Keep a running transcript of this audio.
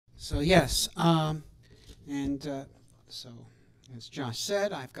So yes, so as Josh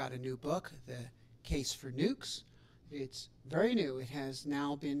said, I've got a new book, The Case for Nukes. It's very new. It has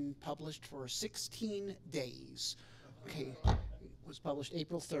now been published for 16 days. Okay, it was published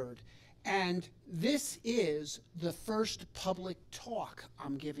April 3rd. And this is the first public talk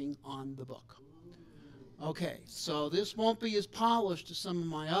I'm giving on the book. Okay, so this won't be as polished as some of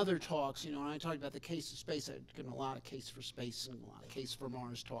my other talks. You know, when I talked about the case of space, I'd given a lot of case for space and a lot of case for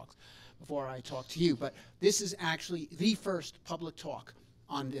Mars talks before I talked to you. But this is actually the first public talk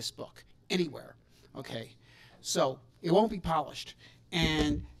on this book anywhere. Okay, so it won't be polished.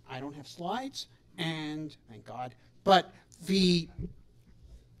 And I don't have slides, and thank God. But I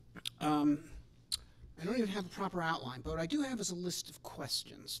don't even have a proper outline. But what I do have is a list of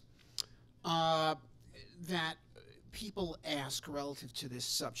questions that people ask relative to this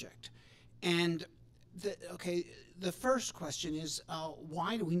subject. And the first question is,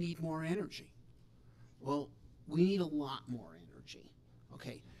 why do we need more energy? Well, we need a lot more energy.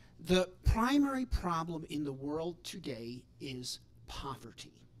 Okay, the primary problem in the world today is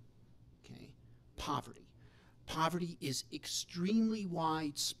poverty. Okay, poverty. Poverty is extremely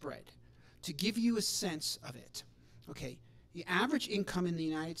widespread. To give you a sense of it, okay, the average income in the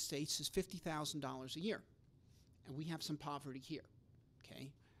United States is $50,000 a year, and we have some poverty here,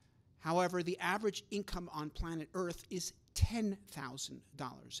 okay? However, the average income on planet Earth is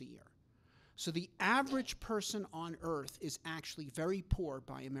 $10,000 a year. So the average person on Earth is actually very poor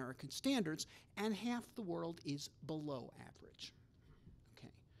by American standards, and half the world is below average,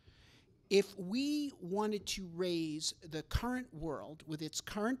 okay? If we wanted to raise the current world with its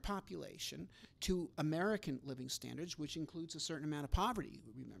current population to American living standards, which includes a certain amount of poverty,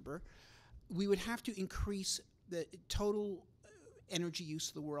 remember, we would have to increase the total energy use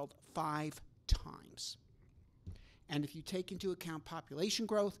of the world 5 times. And if you take into account population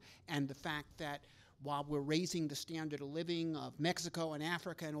growth and the fact that while we're raising the standard of living of Mexico and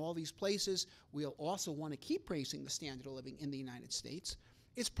Africa and all these places, we'll also want to keep raising the standard of living in the United States,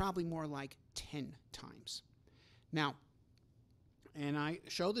 it's probably more like 10 times. Now, and I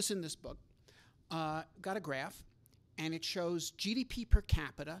show this in this book, got a graph, and it shows GDP per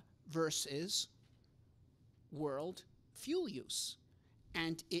capita versus world fuel use.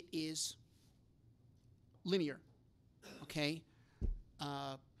 And it is linear, okay?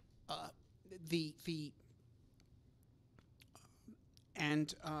 And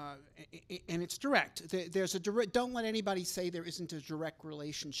it's direct. There's a direct. Don't let anybody say there isn't a direct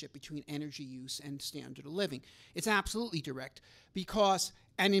relationship between energy use and standard of living. It's absolutely direct because,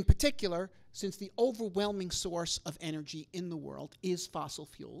 and in particular, since the overwhelming source of energy in the world is fossil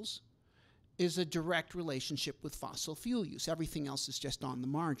fuels, is a direct relationship with fossil fuel use. Everything else is just on the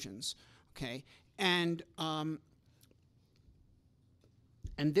margins, okay? And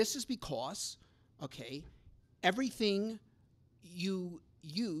this is because, okay, everything you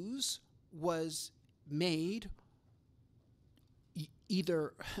use was made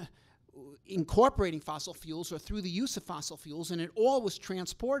either incorporating fossil fuels or through the use of fossil fuels, and it all was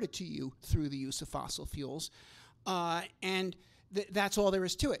transported to you through the use of fossil fuels, and that's all there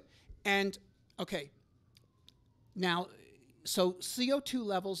is to it. And okay, now, so CO2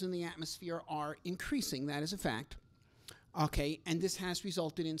 levels in the atmosphere are increasing, that is a fact, okay, and this has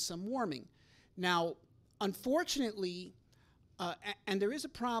resulted in some warming. Now, unfortunately, and there is a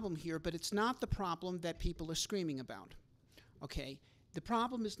problem here, but it's not the problem that people are screaming about, okay? The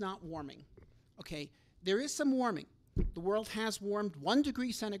problem is not warming, okay? There is some warming. The world has warmed 1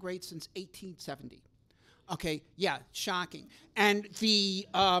 degree centigrade since 1870. Okay, yeah, shocking. And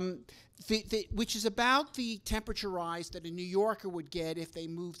which is about the temperature rise that a New Yorker would get if they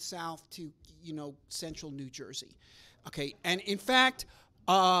moved south to, you know, central New Jersey. Okay, and in fact,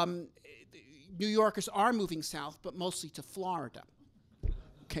 New Yorkers are moving south, but mostly to Florida.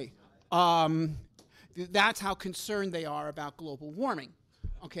 Okay, that's how concerned they are about global warming.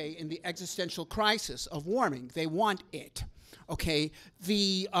 Okay, in the existential crisis of warming, they want it. Okay,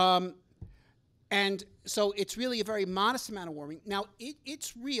 and so it's really a very modest amount of warming. Now,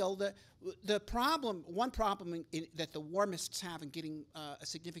 it's real. The problem, one problem that the warmists have in getting a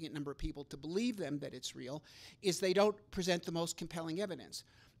significant number of people to believe them that it's real is they don't present the most compelling evidence.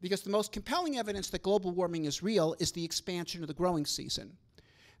 Because the most compelling evidence that global warming is real is the expansion of the growing season.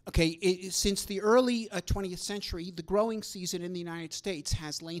 Okay, since the early 20th century, the growing season in the United States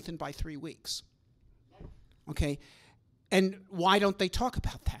has lengthened by 3 weeks. Okay, and why don't they talk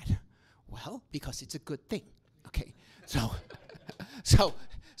about that? Well, because it's a good thing. Okay, so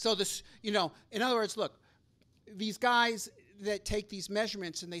this, you know, in other words, look, these guys, that take these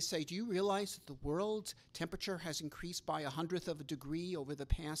measurements and they say, do you realize that the world's temperature has increased by 1/100 of a degree over the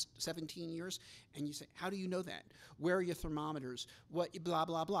past 17 years? And you say, how do you know that? Where are your thermometers? What, blah,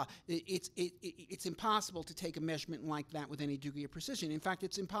 blah, blah. It's impossible to take a measurement like that with any degree of precision. In fact,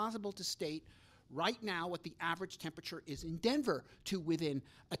 it's impossible to state right now what the average temperature is in Denver to within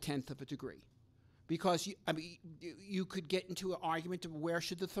 1/10 of a degree. Because you could get into an argument of where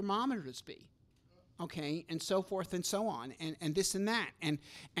should the thermometers be, okay, and so forth and so on, and this and that,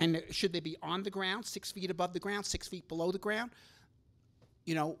 and should they be on the ground, 6 feet above the ground, 6 feet below the ground,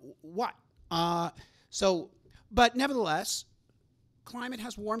 you know what? But nevertheless, climate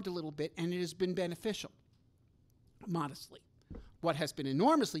has warmed a little bit, and it has been beneficial, modestly. What has been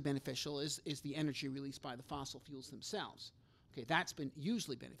enormously beneficial is the energy released by the fossil fuels themselves. Okay, that's been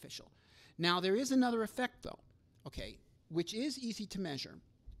hugely beneficial. Now, there is another effect, though, okay, which is easy to measure,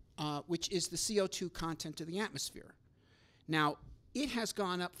 which is the CO2 content of the atmosphere. Now, it has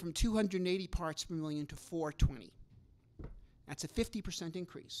gone up from 280 parts per million to 420. That's a 50%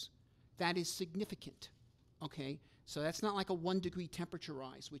 increase. That is significant, okay? So that's not like a 1 degree temperature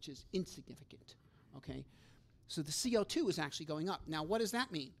rise, which is insignificant, okay? So the CO2 is actually going up. Now, what does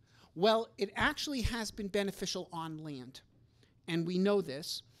that mean? Well, it actually has been beneficial on land. And we know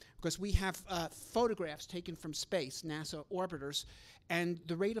this because we have photographs taken from space, NASA orbiters, and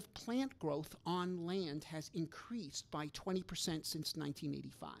the rate of plant growth on land has increased by 20% since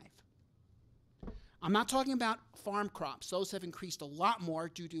 1985. I'm not talking about farm crops. Those have increased a lot more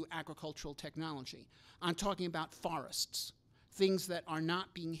due to agricultural technology. I'm talking about forests, things that are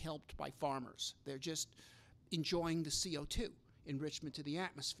not being helped by farmers. They're just enjoying the CO2 enrichment to the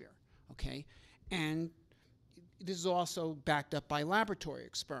atmosphere, okay? And this is also backed up by laboratory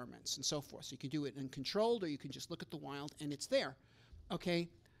experiments and so forth. So you can do it in controlled, or you can just look at the wild and it's there, okay?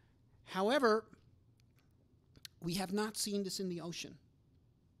 However, we have not seen this in the ocean,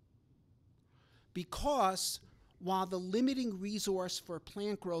 because while the limiting resource for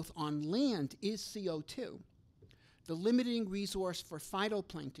plant growth on land is CO2, the limiting resource for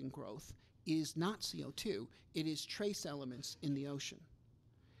phytoplankton growth is not CO2, it is trace elements in the ocean.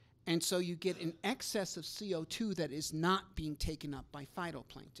 And so you get an excess of CO2 that is not being taken up by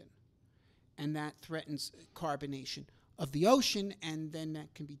phytoplankton. And that threatens carbonation of the ocean, and then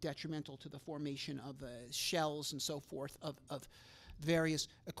that can be detrimental to the formation of shells and so forth of various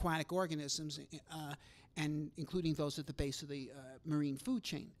aquatic organisms, and including those at the base of the marine food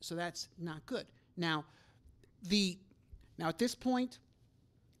chain. So that's not good. Now at this point,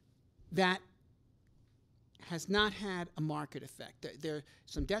 that has not had a market effect. There are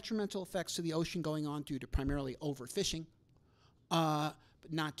some detrimental effects to the ocean going on due to primarily overfishing, but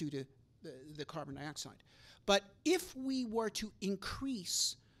not due to the carbon dioxide. But if we were to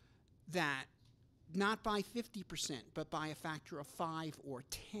increase that, not by 50%, but by a factor of 5 or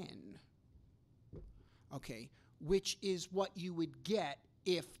 10, okay, which is what you would get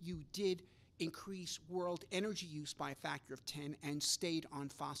if you did increase world energy use by a factor of 10 and stayed on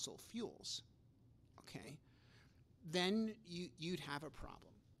fossil fuels, okay, then you'd have a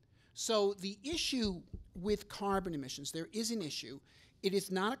problem. So the issue with carbon emissions, there is an issue. It is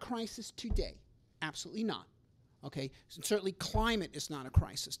not a crisis today, absolutely not, okay? Certainly climate is not a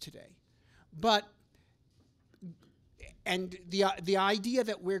crisis today. But, and the idea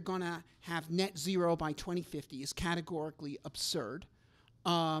that we're gonna have net zero by 2050 is categorically absurd.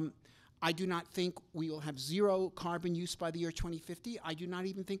 I do not think we will have zero carbon use by the year 2050. I do not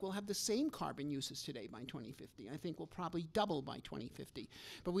even think we'll have the same carbon use as today by 2050. I think we'll probably double by 2050.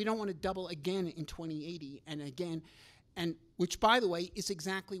 But we don't want to double again in 2080 and again, and which, by the way, is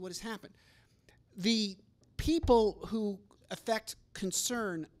exactly what has happened. The people who affect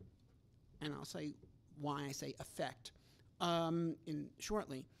concern, and I'll say why I say affect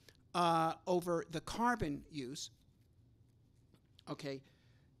shortly, over the carbon use, okay,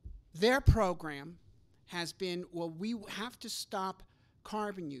 their program has been, well, we have to stop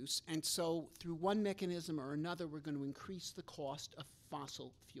carbon use, and so through one mechanism or another, we're going to increase the cost of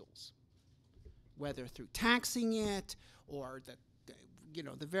fossil fuels, whether through taxing it or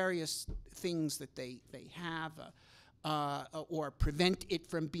the various things that they have, or prevent it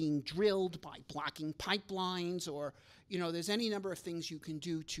from being drilled by blocking pipelines, or there's any number of things you can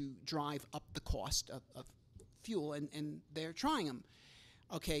do to drive up the cost of fuel, and they're trying them.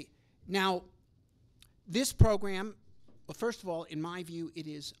 Okay. Now, this program, well, first of all, in my view, it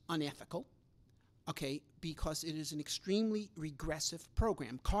is unethical, okay, because it is an extremely regressive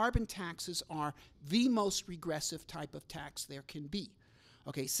program. Carbon taxes are the most regressive type of tax there can be.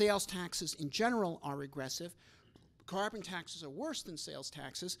 Okay, sales taxes in general are regressive. carbon taxes are worse than sales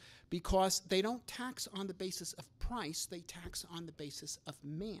taxes because they don't tax on the basis of price, they tax on the basis of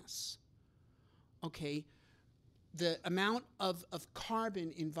mass. Okay, the amount of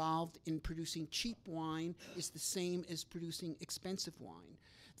carbon involved in producing cheap wine is the same as producing expensive wine.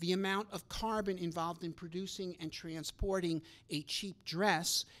 The amount of carbon involved in producing and transporting a cheap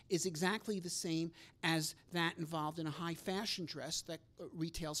dress is exactly the same as that involved in a high fashion dress that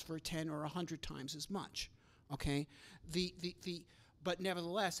retails for 10 or 100 times as much. Okay? But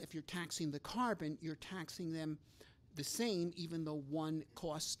nevertheless, if you're taxing the carbon, you're taxing them the same, even though one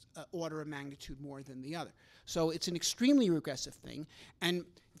costs order of magnitude more than the other. So it's an extremely regressive thing. And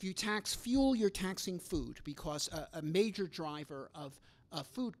if you tax fuel, you're taxing food, because a major driver of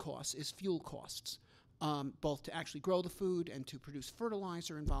food costs is fuel costs. Both to actually grow the food and to produce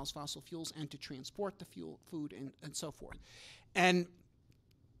fertilizer involves fossil fuels, and to transport the food and so forth. And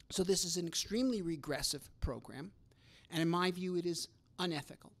so this is an extremely regressive program, and in my view, it is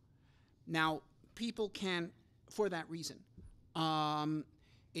unethical. Now, people can, for that reason,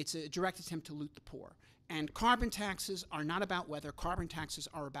 it's a direct attempt to loot the poor. And carbon taxes are not about weather. Carbon taxes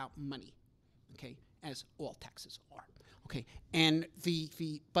are about money, okay, as all taxes are. Okay, and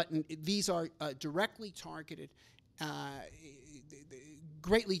but these are directly targeted,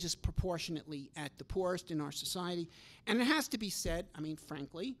 greatly disproportionately at the poorest in our society. And it has to be said, I mean,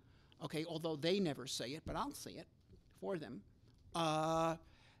 frankly, okay, although they never say it, but I'll say it for them,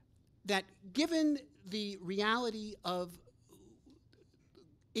 that given the reality of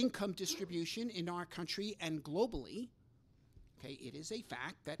income distribution in our country and globally, okay, it is a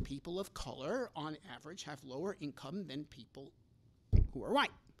fact that people of color, on average, have lower income than people who are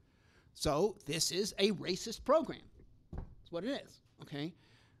white. So this is a racist program. That's what it is, okay?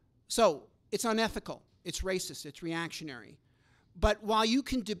 So it's unethical, it's racist, it's reactionary. But while you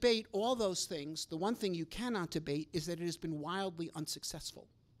can debate all those things, the one thing you cannot debate is that it has been wildly unsuccessful,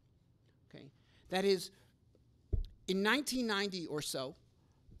 okay? That is, in 1990 or so,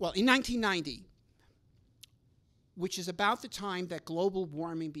 well, in 1990, which is about the time that global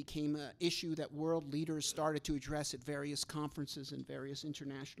warming became an issue that world leaders started to address at various conferences and various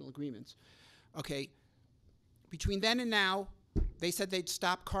international agreements. Okay, between then and now, they said they'd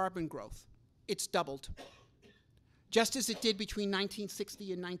stop carbon growth. It's doubled, just as it did between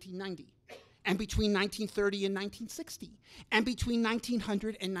 1960 and 1990, and between 1930 and 1960, and between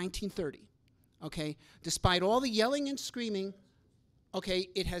 1900 and 1930. Okay, despite all the yelling and screaming, okay,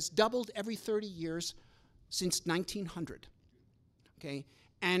 it has doubled every 30 years since 1900, okay?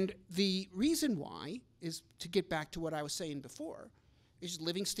 And the reason why is, to get back to what I was saying before, is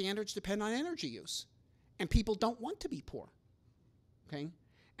living standards depend on energy use. And people don't want to be poor, okay?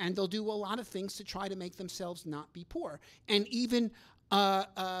 And they'll do a lot of things to try to make themselves not be poor. And even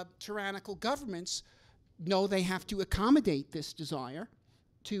tyrannical governments know they have to accommodate this desire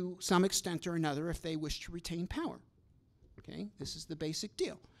to some extent or another if they wish to retain power, okay? This is the basic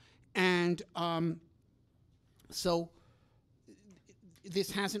deal. And so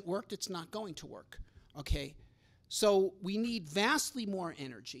this hasn't worked, it's not going to work, okay? So we need vastly more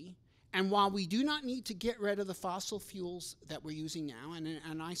energy, and while we do not need to get rid of the fossil fuels that we're using now,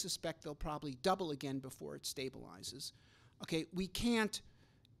 and I suspect they'll probably double again before it stabilizes, okay, we can't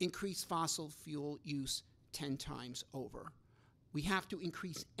increase fossil fuel use 10 times over. We have to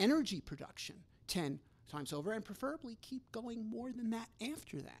increase energy production 10 times over, and preferably keep going more than that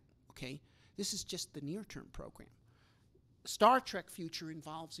after that, okay? This is just the near-term program. Star Trek future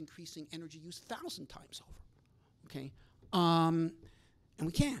involves increasing energy use 1,000 times over, okay? And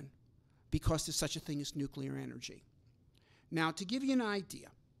we can, because there's such a thing as nuclear energy. Now, to give you an idea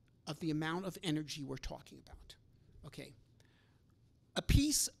of the amount of energy we're talking about, okay, a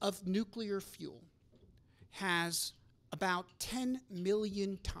piece of nuclear fuel has about 10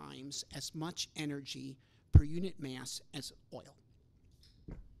 million times as much energy per unit mass as oil.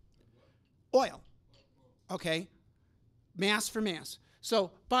 Oil, okay, mass for mass.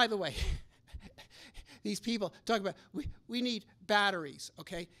 So, by the way, these people talk about, we need batteries,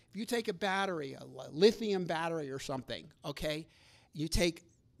 okay? If you take a battery, a lithium battery or something, okay, you take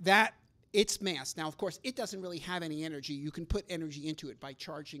that, its mass. Now, of course, it doesn't really have any energy. You can put energy into it by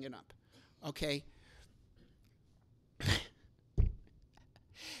charging it up, okay?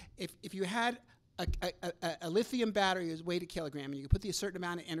 If you had a lithium battery is weighed a kilogram, and you could put a certain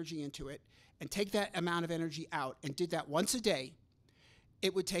amount of energy into it, and take that amount of energy out, and did that once a day,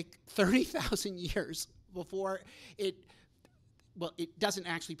 it would take 30,000 years before it doesn't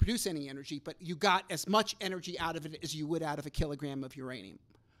actually produce any energy, but you got as much energy out of it as you would out of a kilogram of uranium.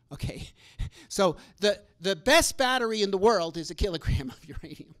 Okay, so the best battery in the world is a kilogram of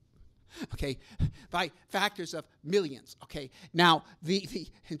uranium. okay, by factors of millions, okay? Now,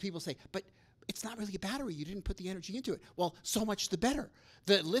 and people say, but it's not really a battery. You didn't put the energy into it. Well, so much the better.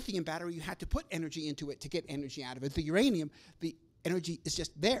 The lithium battery, you had to put energy into it to get energy out of it. The uranium, the energy is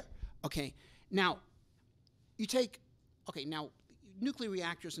just there, okay? Now, now, nuclear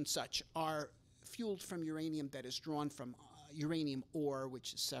reactors and such are fueled from uranium that is drawn from uranium ore,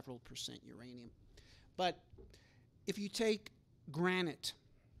 which is several percent uranium. But if you take granite,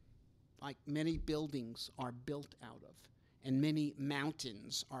 like many buildings are built out of, and many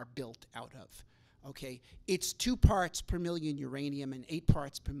mountains are built out of, okay, it's 2 parts per million uranium and 8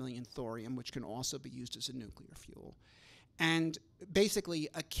 parts per million thorium, which can also be used as a nuclear fuel. And basically,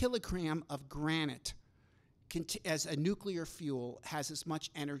 a kilogram of granite as a nuclear fuel has as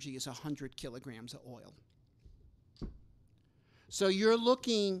much energy as 100 kilograms of oil. So you're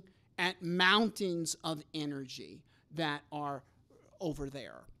looking at mountains of energy that are over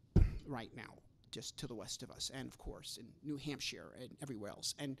there right now, just to the west of us, and of course in New Hampshire and everywhere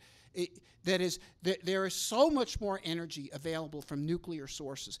else. And there is so much more energy available from nuclear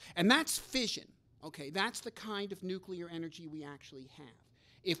sources, and that's fission. Okay, that's the kind of nuclear energy we actually have.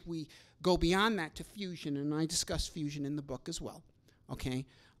 If we go beyond that to fusion, and I discuss fusion in the book as well, okay,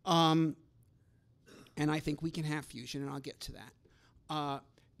 and I think we can have fusion, and I'll get to that.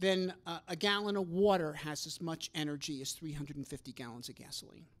 Then a gallon of water has as much energy as 350 gallons of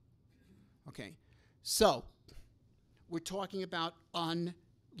gasoline. Okay, so we're talking about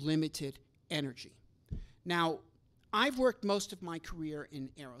unlimited energy. Now, I've worked most of my career in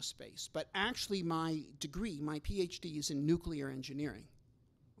aerospace, but actually my degree, my PhD, is in nuclear engineering.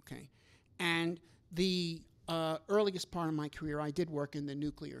 Okay, and the earliest part of my career, I did work in the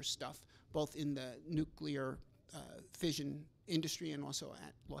nuclear stuff, both in the nuclear fission industry and also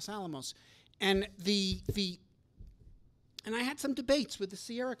at Los Alamos, and and I had some debates with the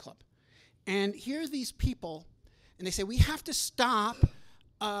Sierra Club, and here are these people, and they say we have to stop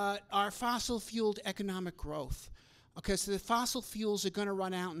our fossil-fueled economic growth, okay? So the fossil fuels are going to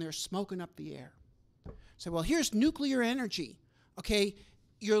run out, and they're smoking up the air. So well, here's nuclear energy, okay?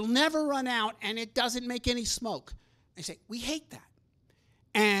 You'll never run out, and it doesn't make any smoke. I say, we hate that.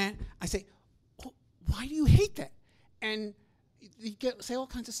 And I say, oh, why do you hate that? And you say all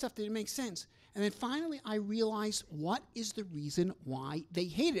kinds of stuff that didn't make sense. And then finally, I realized what is the reason why they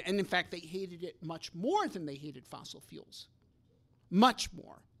hate it. And in fact, they hated it much more than they hated fossil fuels. Much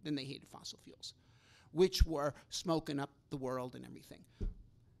more than they hated fossil fuels, which were smoking up the world and everything.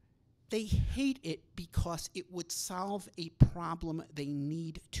 They hate it because it would solve a problem they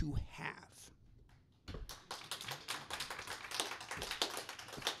need to have.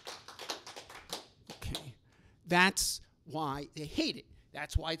 Okay, that's why they hate it.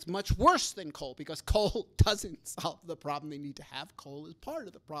 That's why it's much worse than coal, because coal doesn't solve the problem they need to have. Coal is part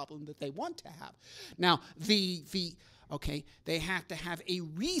of the problem that they want to have. Now, they have to have a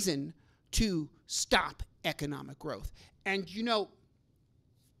reason to stop economic growth. And you know,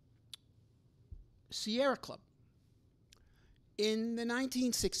 Sierra Club in the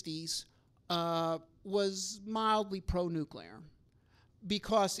 1960s was mildly pro-nuclear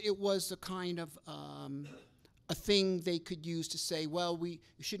because it was a kind of a thing they could use to say, well, we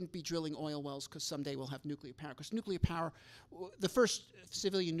shouldn't be drilling oil wells because someday we'll have nuclear power. Because nuclear power, the first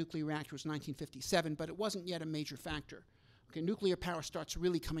civilian nuclear reactor was 1957, but it wasn't yet a major factor. Okay, nuclear power starts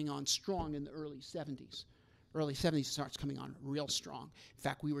really coming on strong in the early 70s. Early 70s starts coming on real strong. In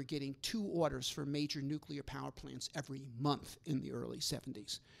fact, we were getting 2 orders for major nuclear power plants every month in the early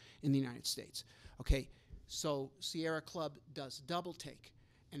 70s in the United States. Okay, so Sierra Club does double take.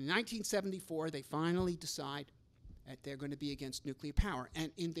 And in 1974, they finally decide that they're going to be against nuclear power.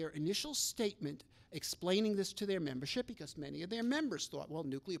 And in their initial statement explaining this to their membership, because many of their members thought, well,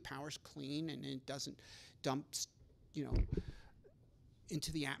 nuclear power is clean and it doesn't dump,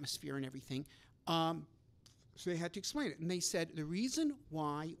 into the atmosphere and everything. So they had to explain it. And they said the reason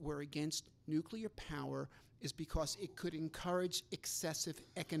why we're against nuclear power is because it could encourage excessive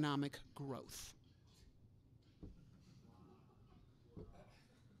economic growth.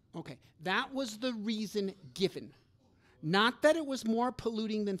 Okay, that was the reason given. Not that it was more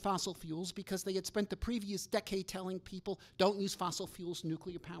polluting than fossil fuels, because they had spent the previous decade telling people, don't use fossil fuels,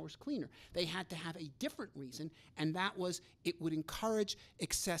 nuclear power is cleaner. They had to have a different reason, and that was it would encourage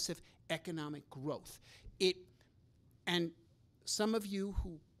excessive economic growth. And some of you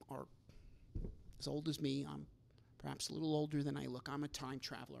who are as old as me, I'm perhaps a little older than I look. I'm a time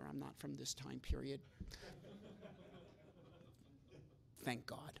traveler. I'm not from this time period. Thank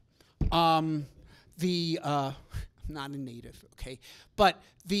God. I'm not a native, okay? But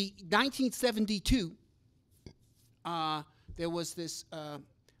the 1972, there was this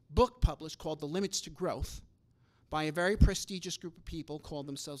book published called The Limits to Growth by a very prestigious group of people called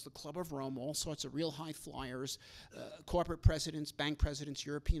themselves the Club of Rome, all sorts of real high flyers, corporate presidents, bank presidents,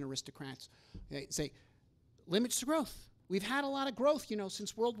 European aristocrats. They say, limits to growth. We've had a lot of growth,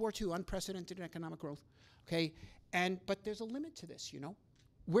 since World War II, unprecedented economic growth, okay? But there's a limit to this,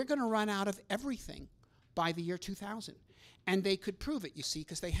 We're going to run out of everything by the year 2000. And they could prove it, you see,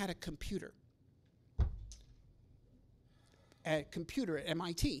 because they had a computer at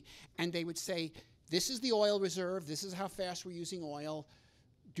MIT. And they would say, this is the oil reserve, this is how fast we're using oil,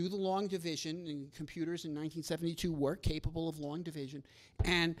 do the long division, and computers in 1972 were capable of long division.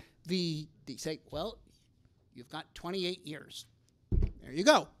 And they say, well, you've got 28 years. There you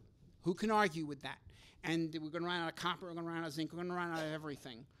go. Who can argue with that? And we're going to run out of copper, we're going to run out of zinc, we're going to run out of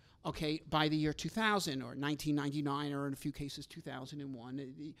everything, okay, by the year 2000 or 1999 or in a few cases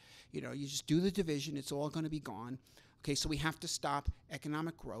 2001. You just do the division, it's all going to be gone. Okay, so we have to stop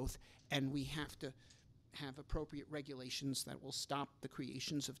economic growth, and we have to have appropriate regulations that will stop the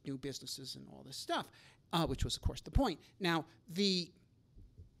creations of new businesses and all this stuff, which was, of course, the point. Now,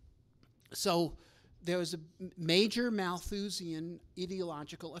 so there was a major Malthusian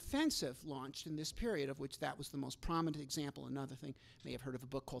ideological offensive launched in this period, of which that was the most prominent example. Another thing, you may have heard of a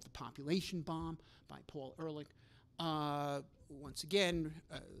book called The Population Bomb by Paul Ehrlich. Once again,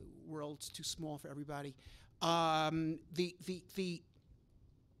 world's too small for everybody.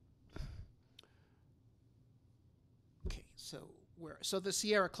 So the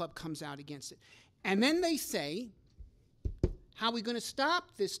Sierra Club comes out against it. And then they say, how are we going to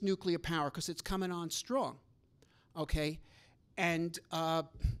stop this nuclear power? Because it's coming on strong, okay? And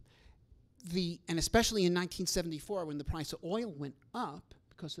especially in 1974, when the price of oil went up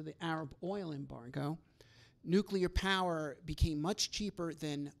because of the Arab oil embargo, nuclear power became much cheaper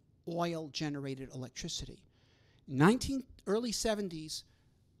than oil-generated electricity. In early 70s,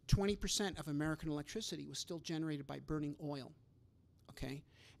 20% of American electricity was still generated by burning oil, okay?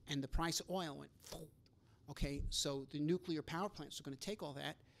 And the price of oil went, okay? So the nuclear power plants are going to take all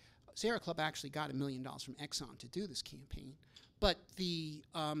that. Sierra Club actually got $1 million from Exxon to do this campaign. But they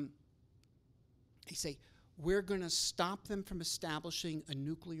say, we're going to stop them from establishing a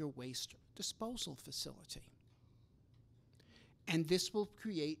nuclear waste disposal facility. And this will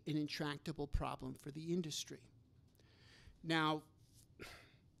create an intractable problem for the industry. Now,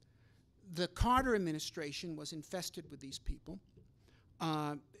 the Carter administration was infested with these people.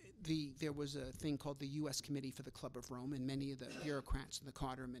 There was a thing called the U.S. Committee for the Club of Rome, and many of the bureaucrats in the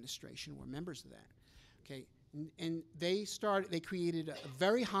Carter administration were members of that. Okay, and they created a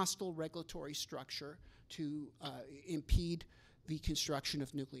very hostile regulatory structure to impede the construction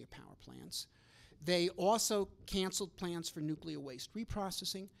of nuclear power plants. They also canceled plans for nuclear waste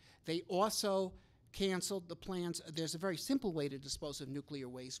reprocessing. They also canceled the plans. There's a very simple way to dispose of nuclear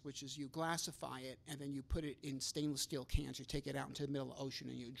waste, which is you glassify it and then you put it in stainless steel cans. You take it out into the middle of the ocean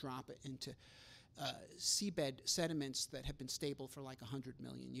and you drop it into seabed sediments that have been stable for like 100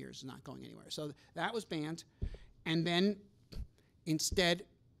 million years, not going anywhere. So that was banned. And then instead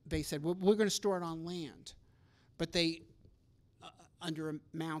they said, well, we're going to store it on land. But they, under a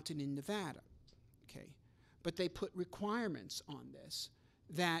mountain in Nevada, okay? But they put requirements on this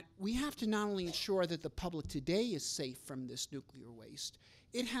that we have to not only ensure that the public today is safe from this nuclear waste,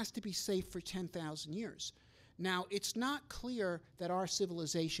 it has to be safe for 10,000 years. Now, it's not clear that our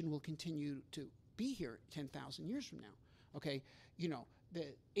civilization will continue to be here 10,000 years from now, okay?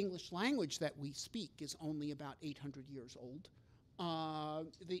 The English language that we speak is only about 800 years old.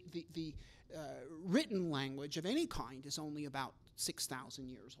 The written language of any kind is only about 6,000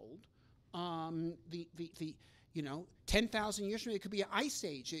 years old. 10,000 years from now, it could be an ice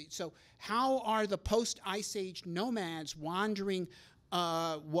age. So how are the post-ice age nomads wandering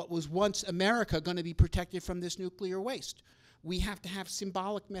what was once America going to be protected from this nuclear waste? We have to have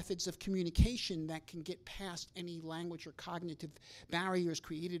symbolic methods of communication that can get past any language or cognitive barriers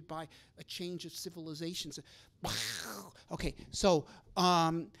created by a change of civilizations. Okay, so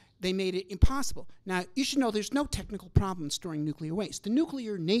they made it impossible. Now, you should know there's no technical problem in storing nuclear waste. The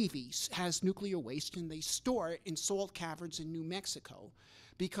nuclear navy has nuclear waste, and they store it in salt caverns in New Mexico,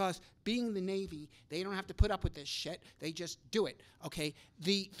 because being the Navy, they don't have to put up with this shit. They just do it, okay?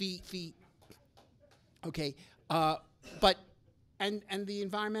 And the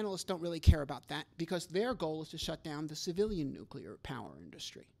environmentalists don't really care about that, because their goal is to shut down the civilian nuclear power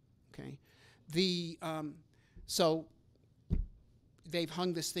industry, okay? So they've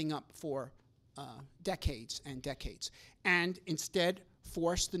hung this thing up for decades and decades. And instead,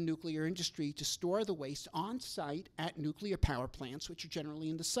 force the nuclear industry to store the waste on site at nuclear power plants, which are generally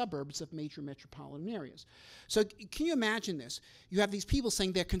in the suburbs of major metropolitan areas. So can you imagine this? You have these people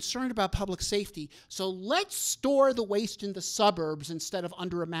saying they're concerned about public safety, so let's store the waste in the suburbs instead of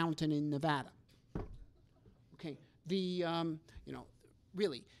under a mountain in Nevada. Okay,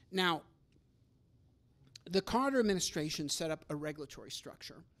 really. Now, the Carter administration set up a regulatory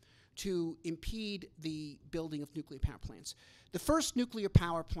structure to impede the building of nuclear power plants. The first nuclear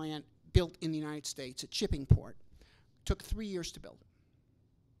power plant built in the United States at Shippingport took 3 years to build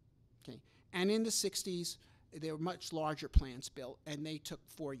it. Okay, and in the 60s, there were much larger plants built, and they took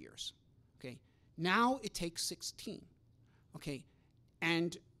 4 years. Okay, now it takes 16. Okay,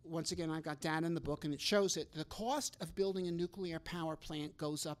 and once again, I've got data in the book, and it shows it. The cost of building a nuclear power plant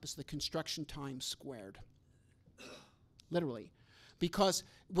goes up as the construction time squared. Literally. Because,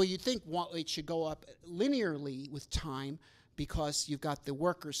 well, you'd think it should go up linearly with time because you've got the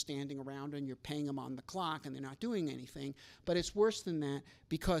workers standing around and you're paying them on the clock and they're not doing anything. But it's worse than that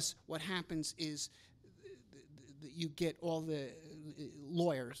because what happens is you get all the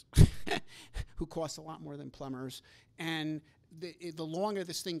lawyers who cost a lot more than plumbers. And the longer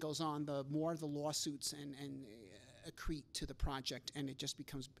this thing goes on, the more the lawsuits and accrete to the project, and it just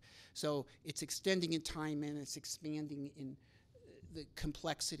becomes, so it's extending in time and it's expanding in the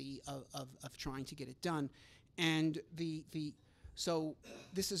complexity of trying to get it done. And so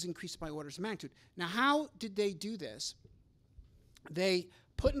this is increased by orders of magnitude. Now, how did they do this? They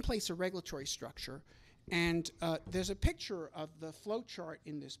put in place a regulatory structure, and there's a picture of the flow chart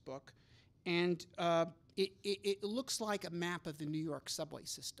in this book, and it looks like a map of the New York subway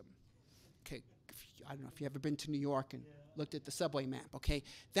system. Okay, I don't know if you've ever been to New York and looked at the subway map, okay?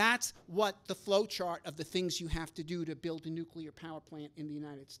 That's what the flow chart of the things you have to do to build a nuclear power plant in the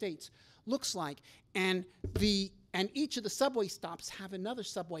United States looks like. And each of the subway stops have another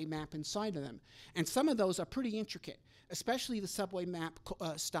subway map inside of them. And some of those are pretty intricate, especially the subway map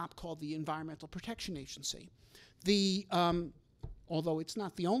stop called the Environmental Protection Agency. Although it's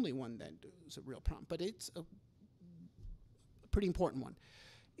not the only one that is a real problem, but it's a pretty important one.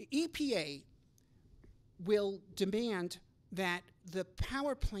 EPA will demand that the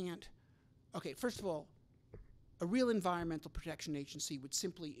power plant, okay, first of all, a real environmental protection agency would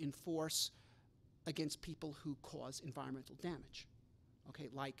simply enforce against people who cause environmental damage. Okay,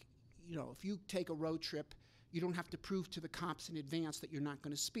 like, if you take a road trip, you don't have to prove to the cops in advance that you're not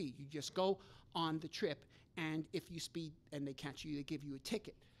going to speed. You just go on the trip, and if you speed and they catch you, they give you a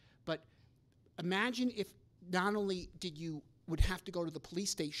ticket. But imagine if not only would have to go to the police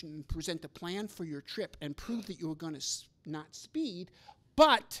station and present a plan for your trip and prove that you were going to not speed,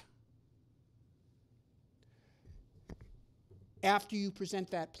 but after you present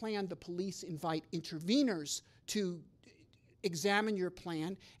that plan, the police invite interveners to examine your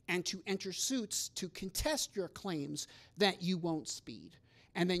plan and to enter suits to contest your claims that you won't speed.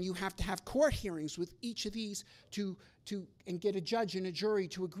 And then you have to have court hearings with each of these and get a judge and a jury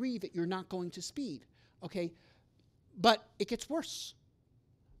to agree that you're not going to speed, okay? But it gets worse,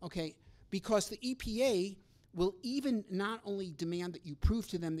 okay? Because the EPA will even not only demand that you prove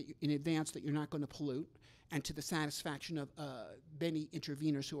to them that in advance that you're not going to pollute, and to the satisfaction of many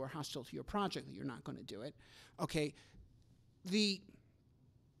interveners who are hostile to your project that you're not going to do it, okay? They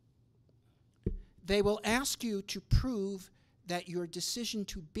will ask you to prove that your decision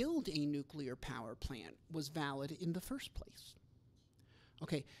to build a nuclear power plant was valid in the first place.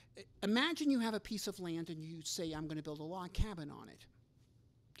 Okay, imagine you have a piece of land and you say, I'm going to build a log cabin on it.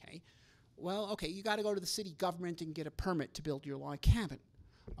 Okay, well, okay, you got to go to the city government and get a permit to build your log cabin.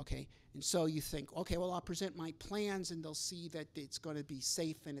 Okay, and so you think, okay, well, I'll present my plans and they'll see that it's going to be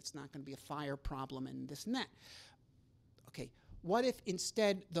safe and it's not going to be a fire problem and this and that. Okay, what if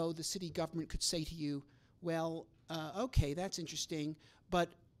instead, though, the city government could say to you, well, okay, that's interesting, but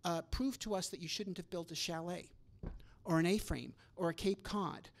prove to us that you shouldn't have built a chalet, or an A-frame, or a Cape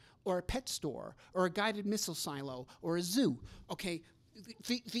Cod, or a pet store, or a guided missile silo, or a zoo. Okay,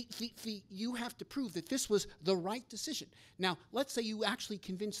 you have to prove that this was the right decision. Now, let's say you actually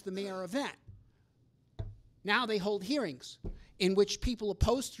convince the mayor of that. Now they hold hearings in which people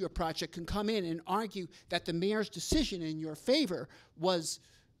opposed to your project can come in and argue that the mayor's decision in your favor was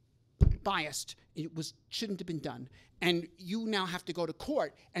biased. It shouldn't have been done. And you now have to go to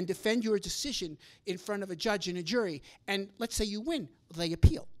court and defend your decision in front of a judge and a jury. And let's say you win. They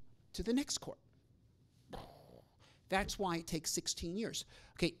appeal to the next court. That's why it takes 16 years.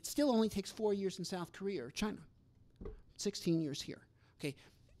 Okay, it still only takes 4 years in South Korea or China. 16 years here. Okay,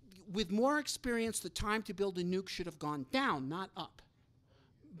 with more experience, the time to build a nuke should have gone down, not up.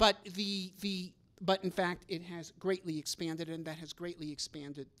 But the But in fact, it has greatly expanded, and that has greatly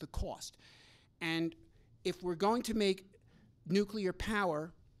expanded the cost. And if we're going to make nuclear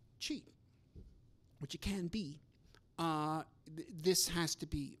power cheap, which it can be, this has to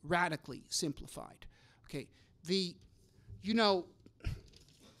be radically simplified. Okay, the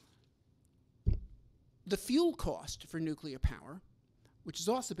fuel cost for nuclear power, which has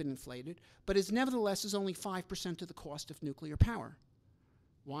also been inflated, but is nevertheless is only 5% of the cost of nuclear power.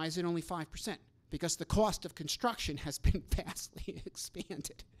 Why is it only 5%? Because the cost of construction has been vastly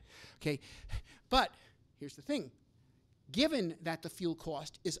expanded. Okay, but here's the thing. Given that the fuel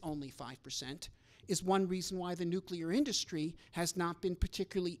cost is only 5%, is one reason why the nuclear industry has not been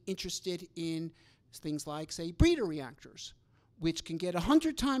particularly interested in things like, say, breeder reactors, which can get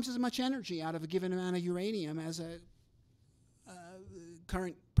 100 times as much energy out of a given amount of uranium as a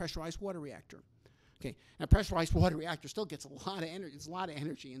current pressurized water reactor. Okay, now pressurized water reactor still gets a lot of energy. There's a lot of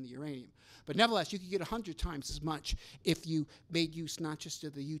energy in the uranium, but nevertheless, you could get 100 times as much if you made use not just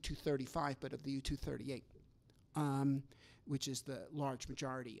of the U-235 but of the U-238, which is the large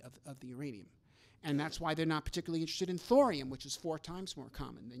majority of the uranium, and that's why they're not particularly interested in thorium, which is 4 times more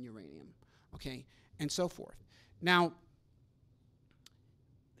common than uranium. Okay, and so forth. Now,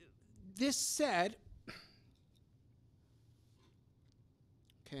 this said,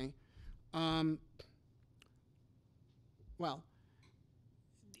 okay. Well,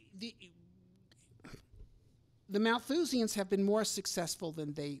 the Malthusians have been more successful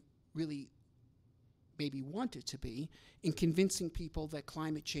than they really maybe wanted to be in convincing people that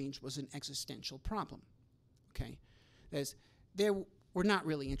climate change was an existential problem. Okay, they were not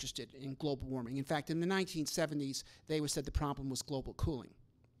really interested in global warming. In fact, in the 1970s, they said the problem was global cooling.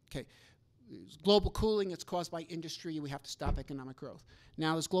 Okay, global cooling, it's caused by industry, we have to stop economic growth.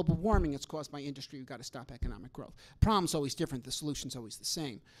 Now there's global warming, it's caused by industry, we've got to stop economic growth. Problem's always different, the solution's always the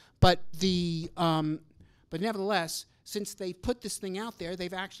same. But nevertheless, since they've put this thing out there,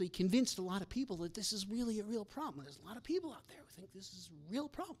 they've actually convinced a lot of people that this is really a real problem. There's a lot of people out there who think this is a real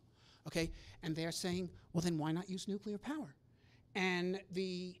problem. Okay, and they're saying, well, then why not use nuclear power? And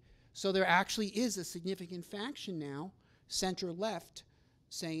so there actually is a significant faction now, center-left,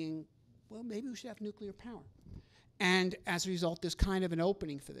 saying, well, maybe we should have nuclear power. And as a result, there's kind of an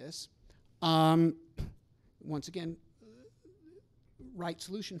opening for this. Once again, right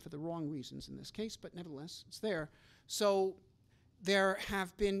solution for the wrong reasons in this case, but nevertheless, it's there. So there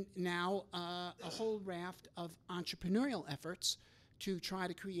have been now a whole raft of entrepreneurial efforts to try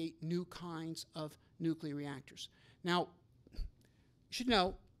to create new kinds of nuclear reactors. Now, you should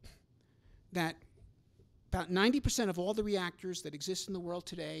know that about 90% of all the reactors that exist in the world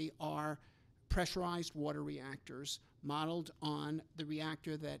today are pressurized water reactors modeled on the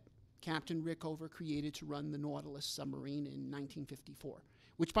reactor that Captain Rickover created to run the Nautilus submarine in 1954,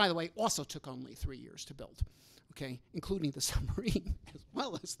 which, by the way, also took only 3 years to build, okay, including the submarine as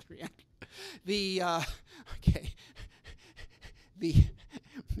well as the reactor.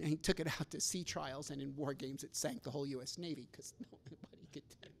 He took it out to sea trials, and in war games it sank the whole U.S. Navy because nobody could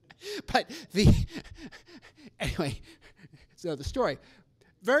do it. But anyway, so the story,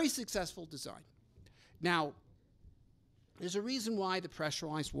 very successful design. Now, there's a reason why the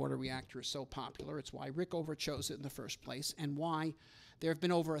pressurized water reactor is so popular. It's why Rickover chose it in the first place, and why there have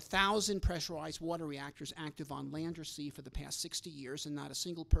been over 1,000 pressurized water reactors active on land or sea for the past 60 years, and not a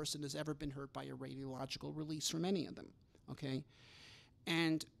single person has ever been hurt by a radiological release from any of them, okay?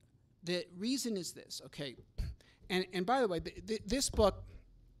 And the reason is this, okay? And by the way, this book,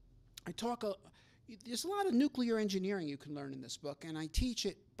 there's a lot of nuclear engineering you can learn in this book, and I teach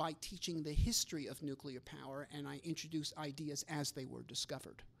it by teaching the history of nuclear power, and I introduce ideas as they were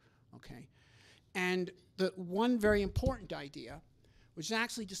discovered, okay? And the one very important idea, which was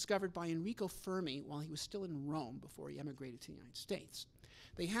actually discovered by Enrico Fermi while he was still in Rome before he emigrated to the United States.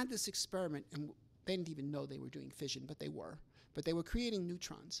 They had this experiment, and they didn't even know they were doing fission, but they were. But they were creating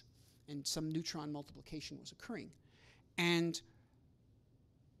neutrons, and some neutron multiplication was occurring. And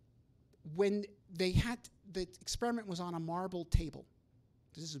when the experiment was on a marble table,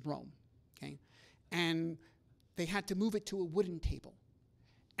 this is Rome, okay, and they had to move it to a wooden table,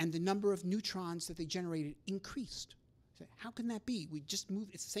 and the number of neutrons that they generated increased. So how can that be? We just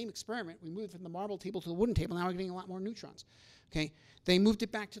moved, it's the same experiment, we moved from the marble table to the wooden table, now we're getting a lot more neutrons, okay? They moved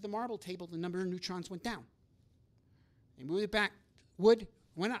it back to the marble table, the number of neutrons went down. They moved it back, wood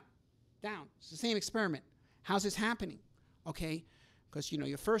went up, down. It's the same experiment. How's this happening? Okay, because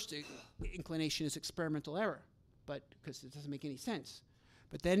your first inclination is experimental error, but because it doesn't make any sense.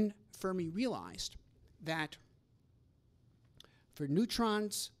 But then Fermi realized that for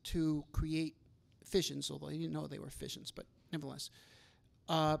neutrons to create fissions, although he didn't know they were fissions, but nevertheless,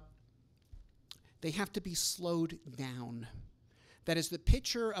 They have to be slowed down. That is, the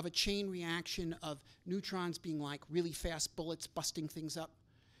picture of a chain reaction of neutrons being like really fast bullets busting things up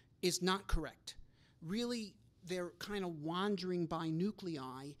is not correct. Really, they're kind of wandering by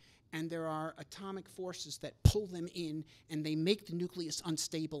nuclei, and there are atomic forces that pull them in, and they make the nucleus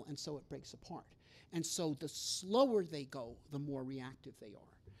unstable, and so it breaks apart. And so the slower they go, the more reactive they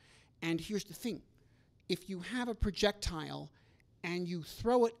are. And here's the thing. If you have a projectile and you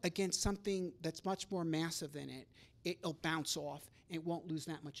throw it against something that's much more massive than it, it'll bounce off and it won't lose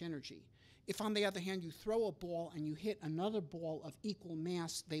that much energy. If, on the other hand, you throw a ball and you hit another ball of equal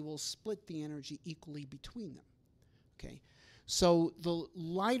mass, they will split the energy equally between them. Okay? So the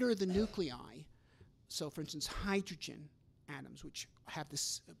lighter the nuclei, so for instance, hydrogen atoms, which have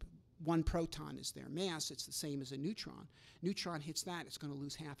this one proton is their mass, it's the same as a neutron. Neutron hits that, it's going to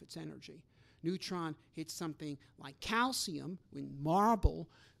lose half its energy. Neutron hits something like calcium, when marble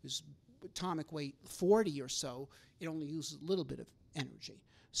is atomic weight 40 or so, it only uses a little bit of energy.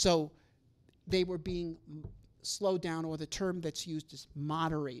 So they were being slowed down, or the term that's used is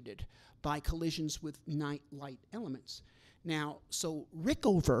moderated, by collisions with light elements. Now, so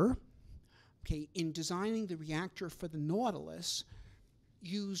Rickover, okay, in designing the reactor for the Nautilus,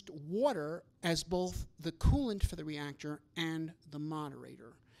 used water as both the coolant for the reactor and the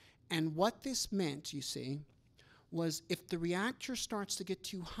moderator. And what this meant, you see, was if the reactor starts to get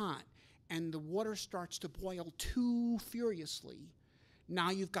too hot and the water starts to boil too furiously,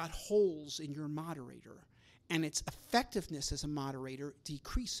 now you've got holes in your moderator, and its effectiveness as a moderator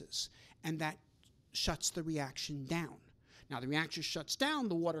decreases, and that shuts the reaction down. Now, the reaction shuts down,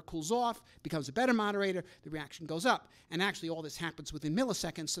 the water cools off, becomes a better moderator, the reaction goes up. And actually, all this happens within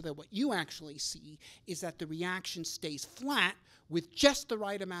milliseconds, so that what you actually see is that the reaction stays flat with just the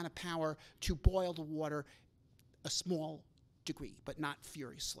right amount of power to boil the water a small degree, but not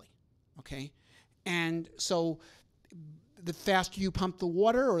furiously, okay? And so the faster you pump the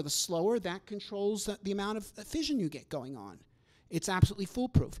water, or the slower, that controls the amount of fission you get going on. It's absolutely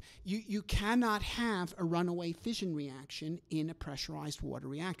foolproof. You cannot have a runaway fission reaction in a pressurized water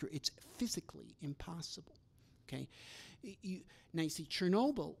reactor. It's physically impossible, okay? Now, you see,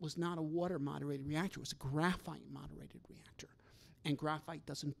 Chernobyl was not a water-moderated reactor. It was a graphite-moderated reactor. And graphite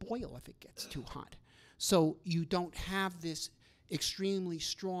doesn't boil if it gets too hot. So you don't have this extremely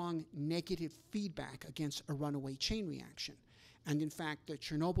strong negative feedback against a runaway chain reaction. And in fact, the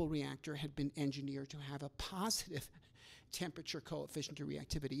Chernobyl reactor had been engineered to have a positive temperature coefficient to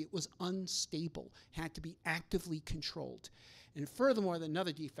reactivity. It was unstable, had to be actively controlled. And furthermore,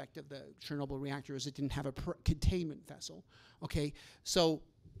 another defect of the Chernobyl reactor is it didn't have a containment vessel. Okay, so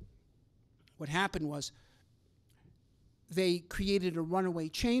what happened was they created a runaway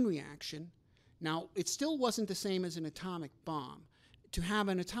chain reaction. Now, it still wasn't the same as an atomic bomb. To have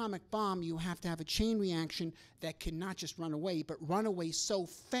an atomic bomb, you have to have a chain reaction that can not just run away, but run away so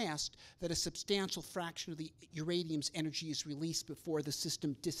fast that a substantial fraction of the uranium's energy is released before the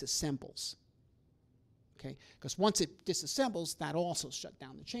system disassembles. Okay? Because once it disassembles, that also shut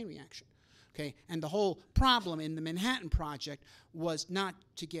down the chain reaction. Okay? And the whole problem in the Manhattan Project was not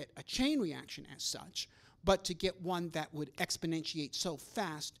to get a chain reaction as such, but to get one that would exponentiate so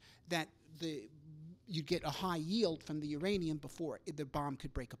fast that you'd get a high yield from the uranium before the bomb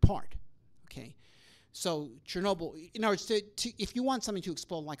could break apart. Okay? So Chernobyl, in other words, if you want something to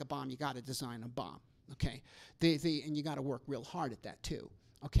explode like a bomb, you got to design a bomb. Okay? And you got to work real hard at that too.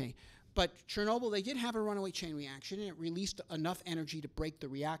 Okay? But Chernobyl, they did have a runaway chain reaction, and it released enough energy to break the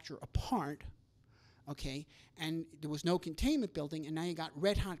reactor apart. Okay? And there was no containment building, and now you got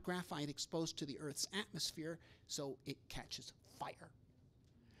red hot graphite exposed to the Earth's atmosphere, so it catches fire.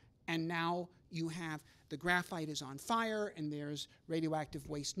 And now you have the graphite is on fire, and there's radioactive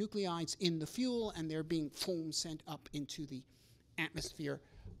waste nuclides in the fuel, and they're being sent up into the atmosphere.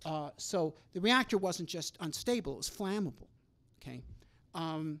 So the reactor wasn't just unstable, it was flammable. Okay?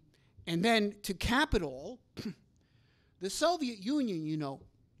 And then to cap it all, the Soviet Union, you know,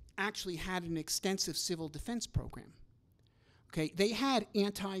 actually had an extensive civil defense program. Okay? They had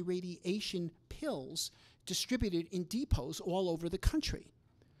anti-radiation pills distributed in depots all over the country.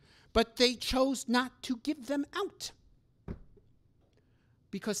 But they chose not to give them out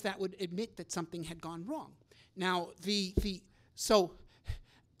because that would admit that something had gone wrong. Now,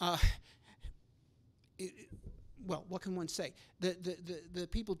 well, what can one say? The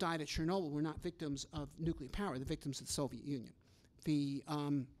people died at Chernobyl were not victims of nuclear power; the victims of the Soviet Union.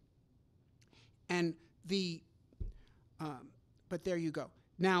 But there you go.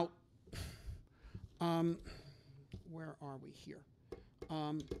 Now, where are we here?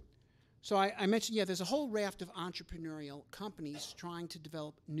 So I mentioned, yeah, there's a whole raft of entrepreneurial companies trying to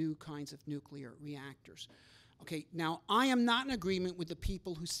develop new kinds of nuclear reactors. Okay, now I am not in agreement with the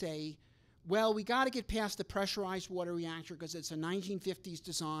people who say, well, we got to get past the pressurized water reactor because it's a 1950s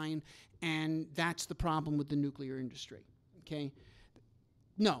design and that's the problem with the nuclear industry. Okay?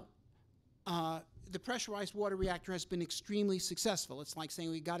 No. The pressurized water reactor has been extremely successful. It's like saying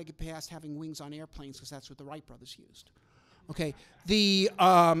we got to get past having wings on airplanes because that's what the Wright brothers used. Okay,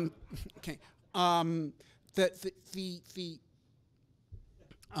 but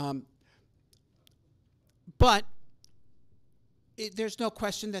there's no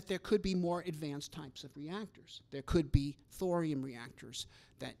question that there could be more advanced types of reactors. There could be thorium reactors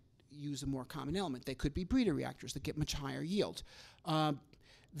that use a more common element. They could be breeder reactors that get much higher yield.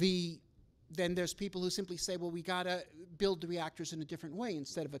 Then there's people who simply say, well, we got to build the reactors in a different way.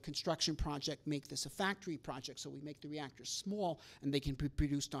 Instead of a construction project, make this a factory project. So we make the reactors small and they can be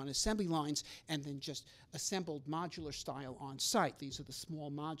produced on assembly lines and then just assembled modular style on site. These are the small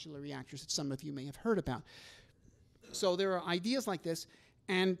modular reactors that some of you may have heard about. So there are ideas like this.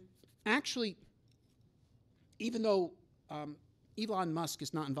 And actually, even though Elon Musk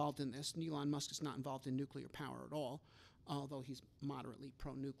is not involved in this, and Elon Musk is not involved in nuclear power at all, although he's moderately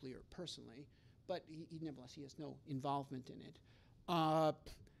pro-nuclear personally, but nevertheless he has no involvement in it.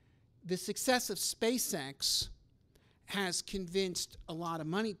 The success of SpaceX has convinced a lot of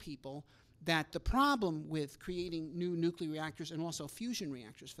money people that the problem with creating new nuclear reactors, and also fusion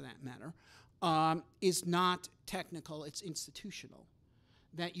reactors for that matter, is not technical, it's institutional.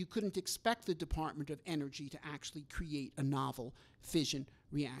 That you couldn't expect the Department of Energy to actually create a novel fission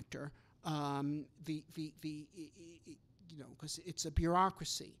reactor. Because it's a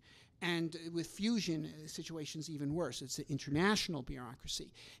bureaucracy. And with fusion, the situation's even worse. It's an international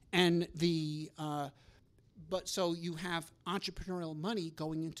bureaucracy. And but so you have entrepreneurial money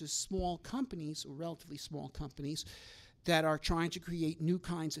going into small companies, or relatively small companies, that are trying to create new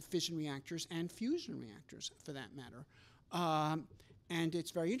kinds of fission reactors and fusion reactors, for that matter. And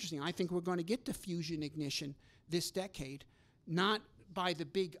it's very interesting. I think we're going to get to fusion ignition this decade, not by the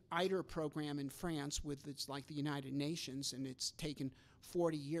big ITER program in France with it's like the United Nations, and it's taken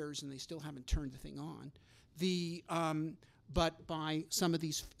 40 years and they still haven't turned the thing on. But by some of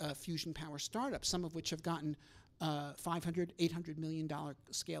these fusion power startups, some of which have gotten $500, $800 million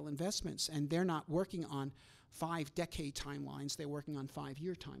scale investments, and they're not working on 5-decade timelines, they're working on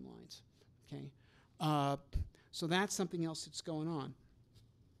 5-year timelines. Okay, so that's something else that's going on.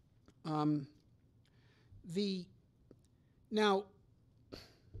 Now,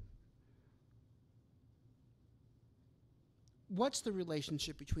 what's the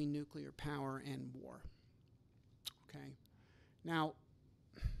relationship between nuclear power and war? Okay. Now,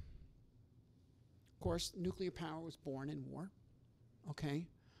 of course, nuclear power was born in war. Okay.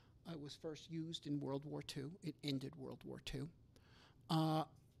 It was first used in World War II. It ended World War II.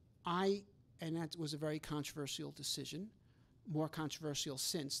 And that was a very controversial decision, more controversial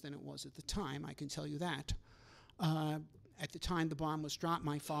since than it was at the time, I can tell you that. At the time the bomb was dropped,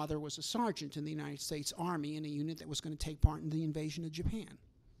 my father was a sergeant in the United States Army in a unit that was going to take part in the invasion of Japan.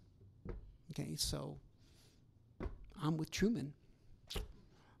 Okay, so I'm with Truman.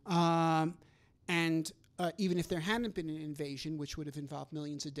 Even if there hadn't been an invasion, which would have involved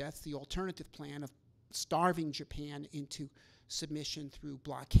millions of deaths, the alternative plan of starving Japan into submission through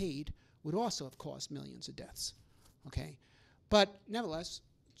blockade would also have caused millions of deaths. Okay, but nevertheless,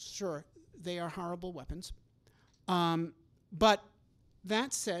 sure, they are horrible weapons. But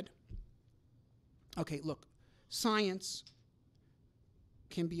that said, okay, look, science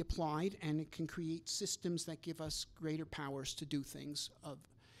can be applied and it can create systems that give us greater powers to do things,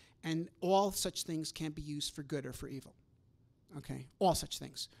 and all such things can be used for good or for evil. Okay, all such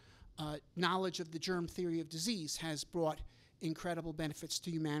things. Knowledge of the germ theory of disease has brought incredible benefits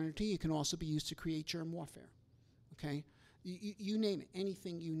to humanity. It can also be used to create germ warfare. Okay, you name it,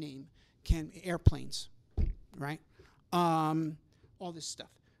 anything you name airplanes, right? All this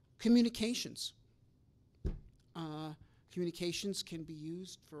stuff. Communications. Communications can be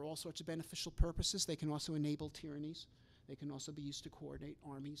used for all sorts of beneficial purposes. They can also enable tyrannies. They can also be used to coordinate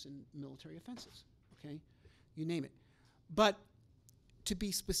armies and military offensives. Okay, you name it. But to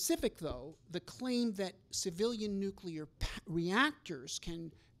be specific, though, the claim that civilian nuclear reactors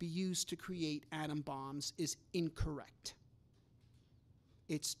can be used to create atom bombs is incorrect.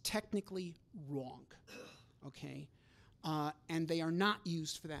 It's technically wrong. Okay. And they are not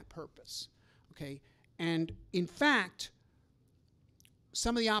used for that purpose, okay? And in fact,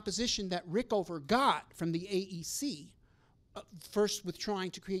 some of the opposition that Rickover got from the AEC, first with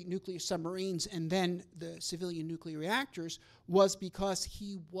trying to create nuclear submarines and then the civilian nuclear reactors, was because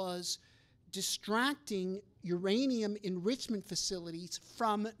he was distracting uranium enrichment facilities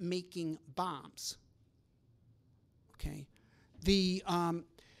from making bombs. Okay,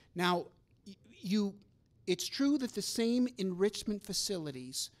 now it's true that the same enrichment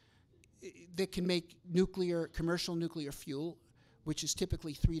facilities that can make commercial nuclear fuel, which is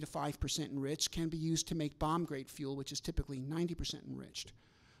typically 3 to 5% enriched, can be used to make bomb-grade fuel, which is typically 90% enriched.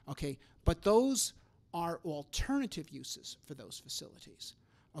 Okay, but those are alternative uses for those facilities.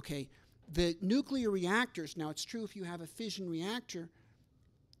 Okay, the nuclear reactors, now it's true if you have a fission reactor,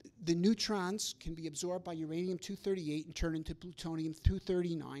 the neutrons can be absorbed by uranium-238 and turned into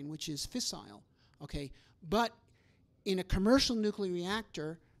plutonium-239, which is fissile. Okay, but in a commercial nuclear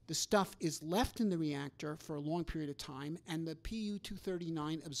reactor, the stuff is left in the reactor for a long period of time, and the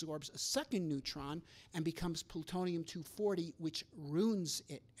Pu-239 absorbs a second neutron and becomes plutonium-240, which ruins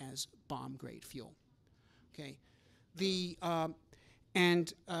it as bomb-grade fuel. Okay,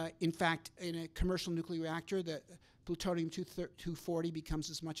 in fact, in a commercial nuclear reactor, the plutonium-240 becomes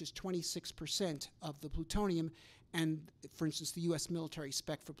as much as 26% of the plutonium, and for instance, the U.S. military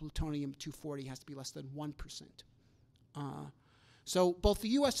spec for plutonium-240 has to be less than 1%. So both the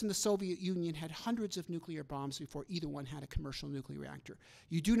U.S. and the Soviet Union had hundreds of nuclear bombs before either one had a commercial nuclear reactor.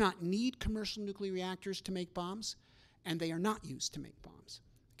 You do not need commercial nuclear reactors to make bombs, and they are not used to make bombs.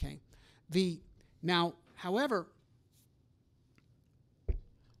 Okay. Now, however,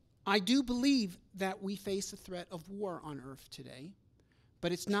 I do believe that we face a threat of war on Earth today,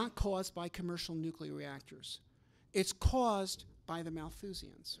 but it's not caused by commercial nuclear reactors. It's caused by the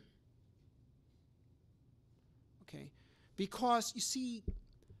Malthusians. Okay. Because, you see,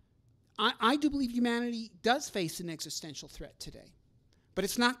 I do believe humanity does face an existential threat today. But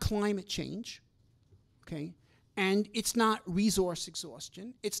it's not climate change, okay? And it's not resource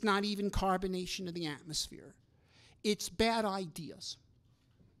exhaustion. It's not even carbonation of the atmosphere. It's bad ideas,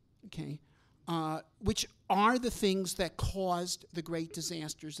 okay? Which are the things that caused the great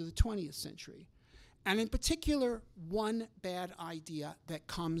disasters of the 20th century. And in particular, one bad idea that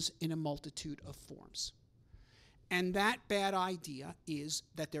comes in a multitude of forms. And that bad idea is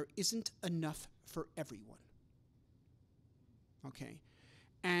that there isn't enough for everyone. Okay?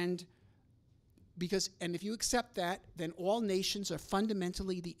 And if you accept that, then all nations are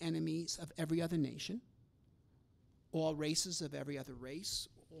fundamentally the enemies of every other nation, all races of every other race,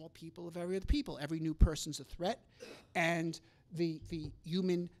 all people of every other people. Every new person's a threat, and the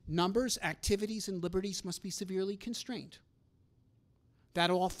human numbers, activities, and liberties must be severely constrained. That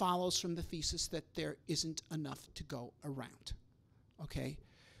all follows from the thesis that there isn't enough to go around. Okay?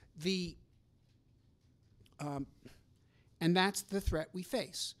 And that's the threat we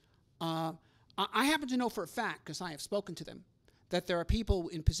face. I happen to know for a fact, because I have spoken to them, that there are people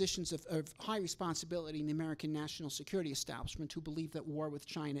in positions of high responsibility in the American national security establishment who believe that war with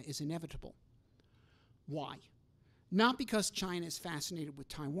China is inevitable. Why? Not because China is fascinated with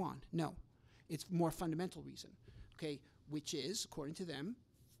Taiwan. No. It's a more fundamental reason. Okay? Which is, according to them,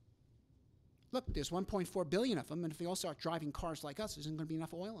 look, there's 1.4 billion of them, and if they all start driving cars like us, there isn't going to be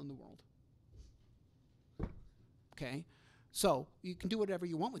enough oil in the world. Okay? So you can do whatever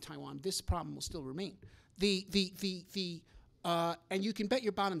you want with Taiwan. This problem will still remain. And you can bet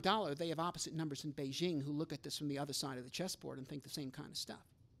your bottom dollar they have opposite numbers in Beijing who look at this from the other side of the chessboard and think the same kind of stuff.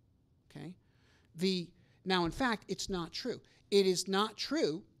 Okay? Now, in fact, it's not true. It is not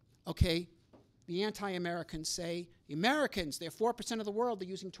true, okay? The anti-Americans say, the Americans, they're 4% of the world, they're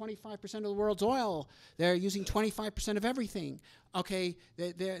using 25% of the world's oil, they're using 25% of everything. Okay,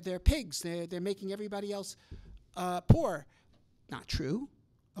 they're pigs, they're making everybody else poor. Not true.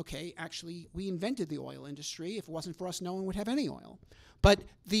 Okay, actually, we invented the oil industry. If it wasn't for us, no one would have any oil. But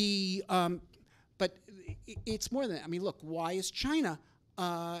it's more than that. I mean, look, why is China,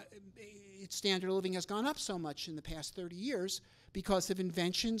 its standard of living has gone up so much in the past 30 years? Because of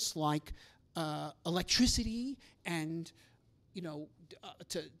inventions like electricity and,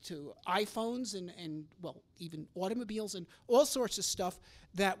 to iPhones and well, even automobiles and all sorts of stuff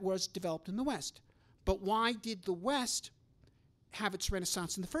that was developed in the West. But why did the West have its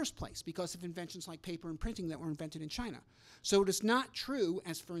renaissance in the first place? Because of inventions like paper and printing that were invented in China. So it is not true,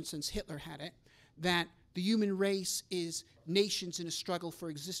 as for instance Hitler had it, that the human race is nations in a struggle for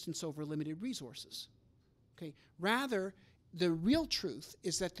existence over limited resources. Okay? Rather, the real truth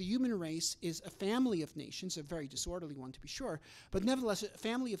is that the human race is a family of nations, a very disorderly one to be sure, but nevertheless a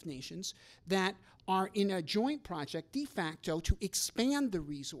family of nations that are in a joint project de facto to expand the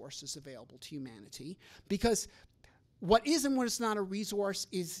resources available to humanity, because what is and what is not a resource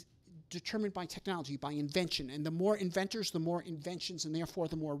is determined by technology, by invention. And the more inventors, the more inventions, and therefore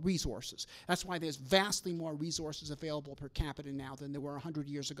the more resources. That's why there's vastly more resources available per capita now than there were 100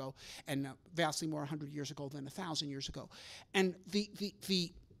 years ago, and vastly more 100 years ago than 1,000 years ago. And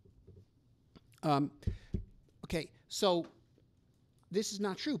okay, so this is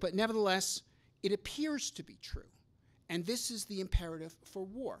not true, but nevertheless, it appears to be true. And this is the imperative for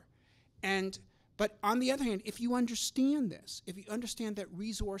war. But on the other hand, if you understand this, if you understand that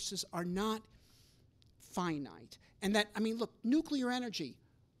resources are not finite, and that, I mean, look, nuclear energy,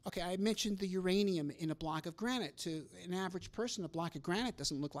 okay, I mentioned the uranium in a block of granite. To an average person, a block of granite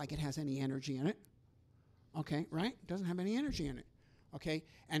doesn't look like it has any energy in it. Okay, right? It doesn't have any energy in it. Okay?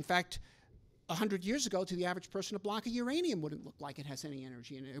 In fact, 100 years ago, to the average person, a block of uranium wouldn't look like it has any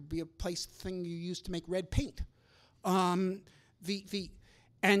energy in it. It would be a thing you use to make red paint. And,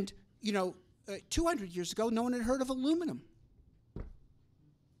 you know, 200 years ago, no one had heard of aluminum.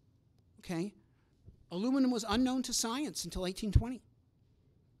 Okay? Aluminum was unknown to science until 1820.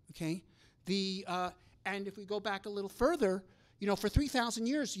 Okay? And if we go back a little further, you know, for 3,000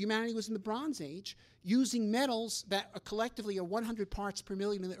 years, humanity was in the Bronze Age, using metals that are collectively are 100 parts per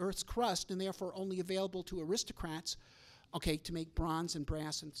million in the Earth's crust, and therefore only available to aristocrats, okay, to make bronze and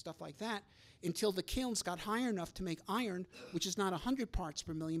brass and stuff like that, until the kilns got high enough to make iron, which is not 100 parts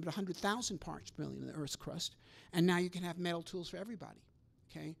per million, but 100,000 parts per million in the Earth's crust. And now you can have metal tools for everybody,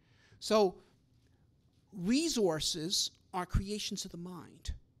 okay? So resources are creations of the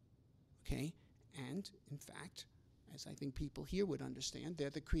mind, okay? And, in fact, as I think people here would understand,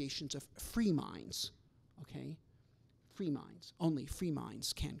 they're the creations of free minds, okay? Free minds. Only free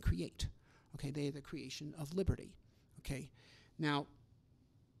minds can create, okay? They are the creation of liberty, okay? Now,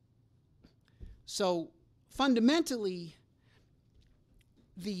 so fundamentally,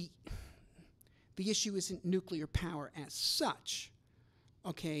 the issue isn't nuclear power as such,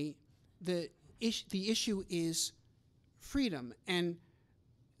 okay? The issue is freedom. And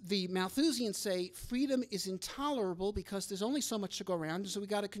the Malthusians say freedom is intolerable because there's only so much to go around, so we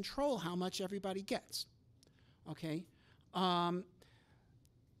got to control how much everybody gets, okay?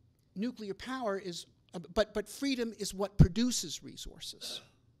 Nuclear power is, but freedom is what produces resources,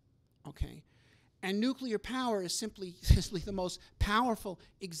 okay? And nuclear power is simply the most powerful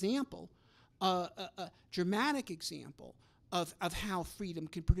example, a dramatic example of how freedom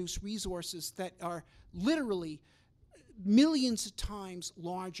can produce resources that are literally millions of times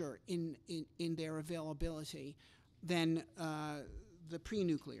larger in their availability than the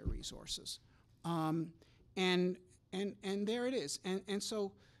pre-nuclear resources. And there it is. And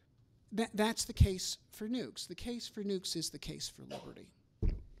so that's the case for nukes. The case for nukes is the case for liberty.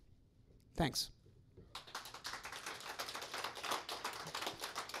 Thanks.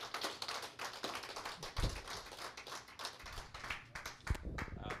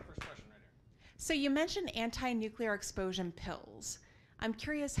 So you mentioned anti-nuclear explosion pills. I'm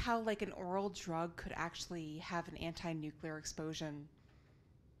curious how like an oral drug could actually have an anti-nuclear explosion,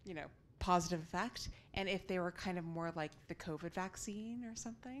 you know, positive effect, and if they were kind of more like the COVID vaccine or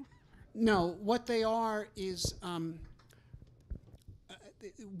something? No, what they are is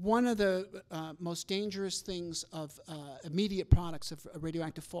one of the most dangerous things of immediate products of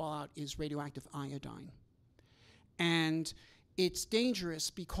radioactive fallout is radioactive iodine. And it's dangerous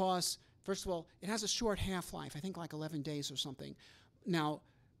because, first of all, it has a short half-life, I think like 11 days or something. Now,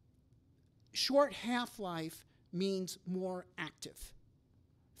 short half-life means more active.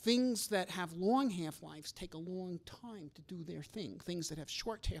 Things that have long half-lives take a long time to do their thing. Things that have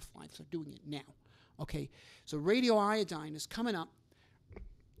short half-lives are doing it now. Okay, so radioiodine is coming up,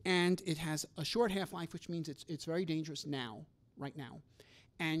 and it has a short half-life, which means it's very dangerous now, right now.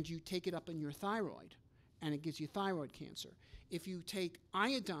 And you take it up in your thyroid, and it gives you thyroid cancer. If you take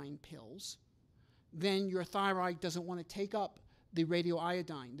iodine pills, then your thyroid doesn't want to take up the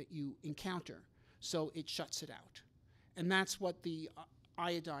radioiodine that you encounter, so it shuts it out. And that's what the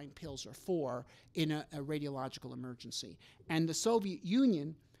iodine pills are for in a radiological emergency. And the Soviet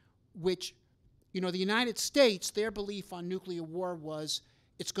Union, which, you know, the United States, their belief on nuclear war was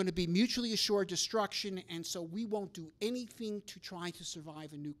it's going to be mutually assured destruction, and so we won't do anything to try to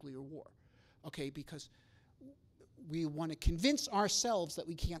survive a nuclear war, okay, because we want to convince ourselves that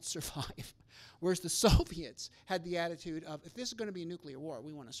we can't survive. Whereas the Soviets had the attitude of, if this is going to be a nuclear war,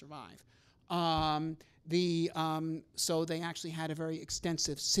 we want to survive. So they actually had a very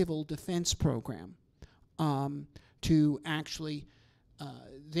extensive civil defense program to actually,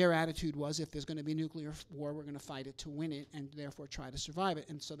 their attitude was, if there's going to be a nuclear war, we're going to fight it to win it and therefore try to survive it.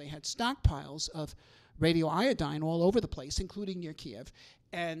 And so they had stockpiles of radioiodine all over the place, including near Kiev,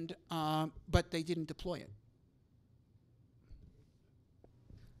 and, but they didn't deploy it.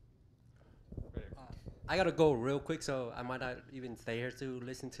 I gotta go real quick, so I might not even stay here to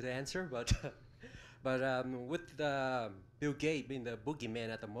listen to the answer. But with Bill Gates being the boogeyman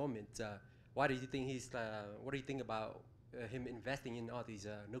at the moment, why do you think he's? What do you think about him investing in all these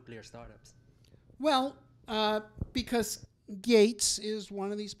nuclear startups? Well, because Gates is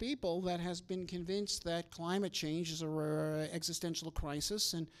one of these people that has been convinced that climate change is a existential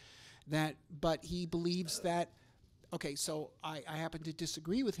crisis, and that, but he believes that. Okay, so I happen to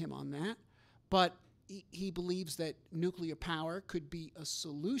disagree with him on that, but he believes that nuclear power could be a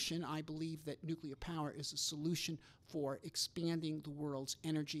solution. I believe that nuclear power is a solution for expanding the world's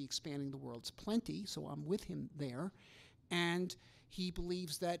energy, expanding the world's plenty. So I'm with him there, and he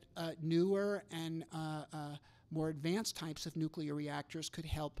believes that newer and more advanced types of nuclear reactors could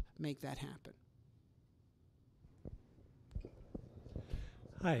help make that happen.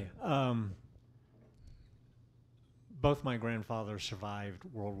 Hi. Both my grandfathers survived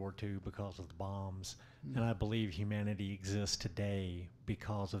World War II because of the bombs, and I believe humanity exists today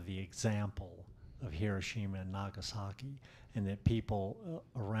because of the example of Hiroshima and Nagasaki, and that people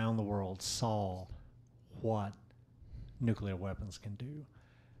around the world saw what nuclear weapons can do.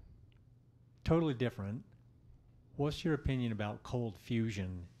 Totally different. What's your opinion about cold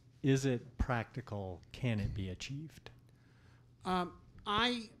fusion? Is it practical? Can it be achieved?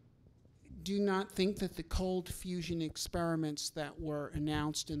 I do not think that the cold fusion experiments that were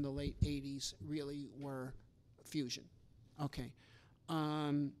announced in the late 80s really were fusion. Okay.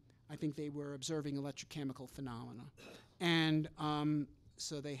 I think they were observing electrochemical phenomena. And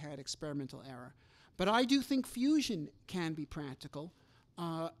so they had experimental error. But I do think fusion can be practical.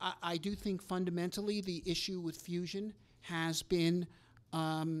 I do think fundamentally the issue with fusion has been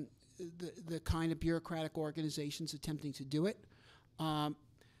the kind of bureaucratic organizations attempting to do it.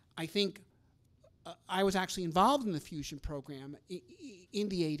 I think I was actually involved in the fusion program in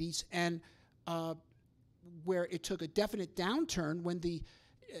the 80s, and where it took a definite downturn when the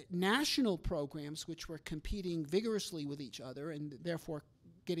national programs, which were competing vigorously with each other and therefore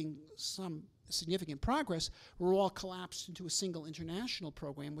getting some significant progress, were all collapsed into a single international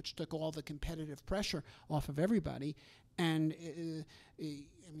program, which took all the competitive pressure off of everybody. And I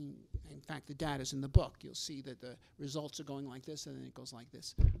mean, in fact, the data's in the book. You'll see that the results are going like this, and then it goes like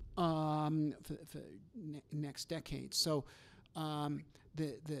this for next decade. So up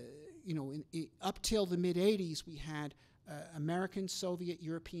till the mid '80s, we had American, Soviet,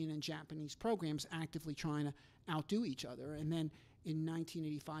 European, and Japanese programs actively trying to outdo each other. And then in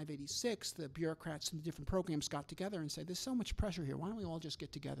 1985-86, the bureaucrats in the different programs got together and said, "There's so much pressure here. Why don't we all just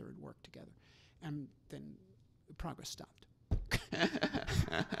get together and work together?" And then progress stopped.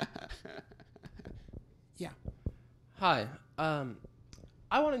 Yeah. Hi.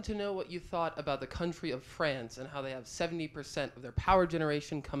 I wanted to know what you thought about the country of France and how they have 70% of their power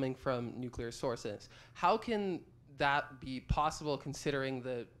generation coming from nuclear sources. How can that be possible considering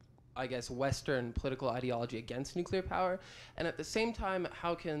the, I guess, Western political ideology against nuclear power? And at the same time,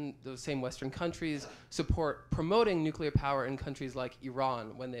 how can those same Western countries support promoting nuclear power in countries like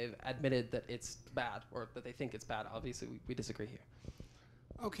Iran when they've admitted that it's bad, or that they think it's bad? Obviously, we disagree here.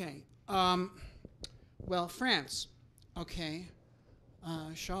 Okay. Well, France. Okay.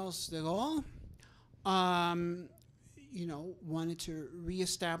 Charles de Gaulle, wanted to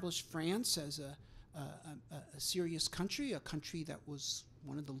reestablish France as a serious country, a country that was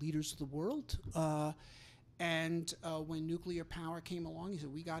one of the leaders of the world. And when nuclear power came along, he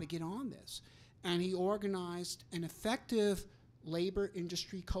said, "We got to get on this." And he organized an effective labor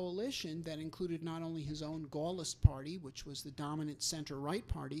industry coalition that included not only his own Gaullist party, which was the dominant center-right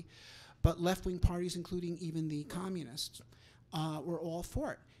party, but left-wing parties, including even the communists, were all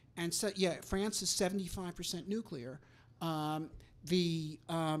for it. And so, yeah, France is 75% nuclear.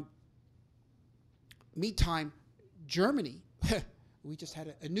 Meantime, Germany, we just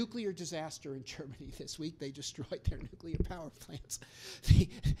had a nuclear disaster in Germany this week. They destroyed their nuclear power plants.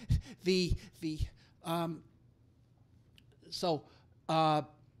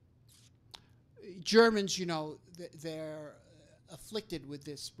 Germans, they're afflicted with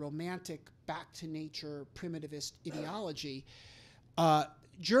this romantic, back-to-nature, primitivist ideology.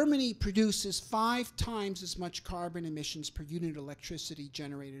 Germany produces 5 times as much carbon emissions per unit of electricity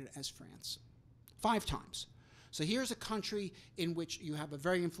generated as France. 5 times. So here's a country in which you have a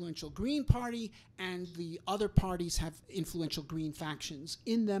very influential Green Party, and the other parties have influential Green factions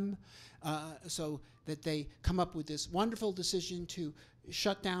in them, so that they come up with this wonderful decision to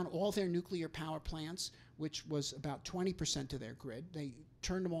shut down all their nuclear power plants, which was about 20% of their grid. They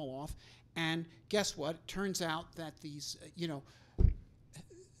turned them all off. And guess what? It turns out that these,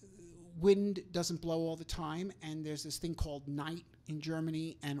 wind doesn't blow all the time, and there's this thing called night in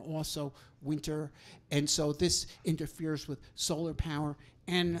Germany and also winter, and so this interferes with solar power,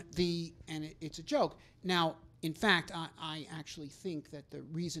 and it's a joke. Now, in fact, I actually think that the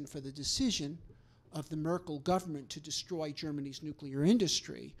reason for the decision of the Merkel government to destroy Germany's nuclear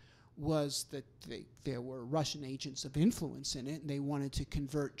industry was that there were Russian agents of influence in it, and they wanted to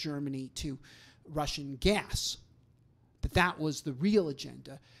convert Germany to Russian gas. That was the real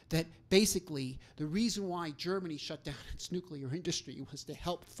agenda, that basically the reason why Germany shut down its nuclear industry was to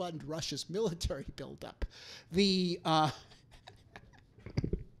help fund Russia's military buildup. It's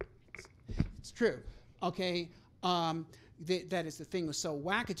true, okay? That is, the thing was so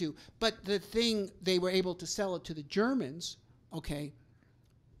wackadoo. But the thing, they were able to sell it to the Germans, okay,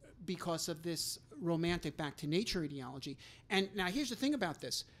 because of this romantic back to nature ideology. And now here's the thing about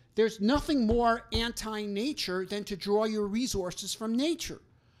this. There's nothing more anti-nature than to draw your resources from nature.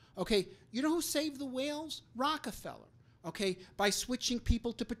 Okay, you know who saved the whales? Rockefeller, okay, by switching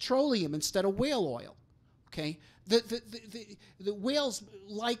people to petroleum instead of whale oil. Okay, the whales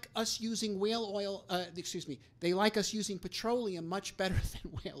like us using whale oil, they like us using petroleum much better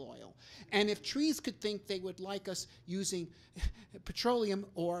than whale oil. And if trees could think, they would like us using petroleum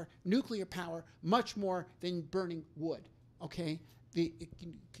or nuclear power much more than burning wood. Okay,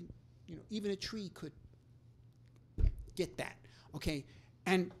 even a tree could get that. Okay,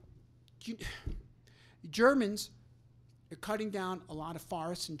 and Germans are cutting down a lot of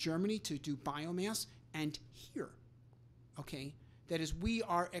forests in Germany to do biomass, and here, okay, that is, we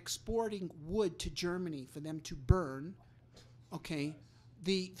are exporting wood to Germany for them to burn. Okay,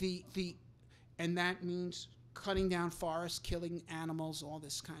 and that means cutting down forests, killing animals, all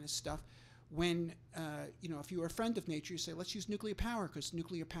this kind of stuff. When, if you were a friend of nature, you say, let's use nuclear power, because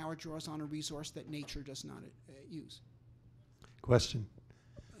nuclear power draws on a resource that nature does not use. Question.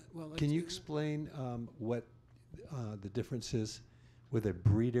 Well, can you explain what the difference is with a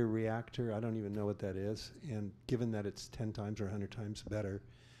breeder reactor? I don't even know what that is. And given that it's 10 times or 100 times better,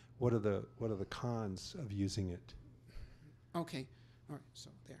 what are the cons of using it? Okay. All right. So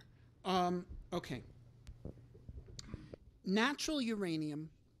there. Okay. Natural uranium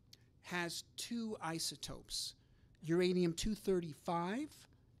has two isotopes, uranium-235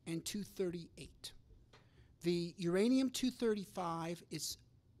 and 238. The uranium-235 is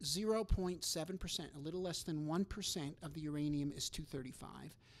 0.7%, a little less than 1% of the uranium is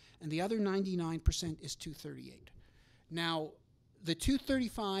 235, and the other 99% is 238. Now, the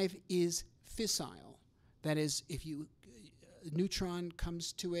 235 is fissile. That is, if a neutron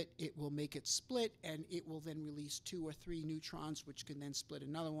comes to it, it will make it split, and it will then release 2 or 3 neutrons, which can then split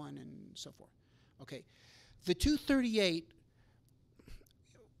another one, and so forth. Okay. The 238,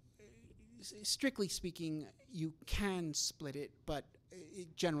 strictly speaking, you can split it, but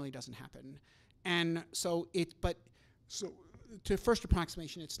it generally doesn't happen. And so to first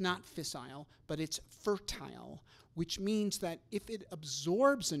approximation, it's not fissile, but it's fertile, which means that if it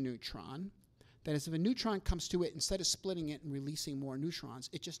absorbs a neutron, that is, if a neutron comes to it, instead of splitting it and releasing more neutrons,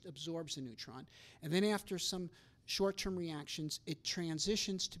 it just absorbs the neutron. And then after some short-term reactions, it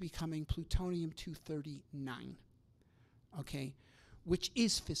transitions to becoming plutonium-239, okay, which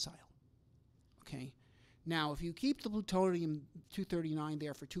is fissile, okay? Now, if you keep the plutonium-239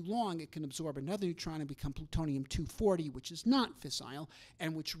 there for too long, it can absorb another neutron and become plutonium-240, which is not fissile,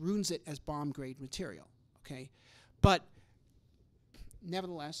 and which ruins it as bomb-grade material, okay? But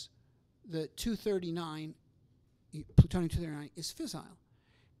nevertheless, the plutonium-239 is fissile,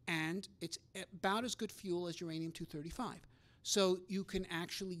 and it's about as good fuel as uranium-235. So you can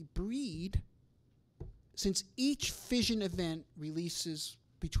actually breed, since each fission event releases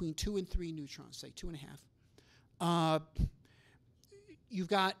between 2 and 3 neutrons, say 2.5. You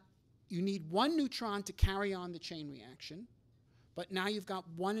need 1 neutron to carry on the chain reaction, but now you've got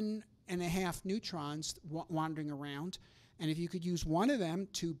 1.5 neutrons wandering around, and if you could use one of them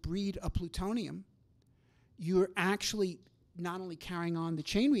to breed a plutonium, you're actually not only carrying on the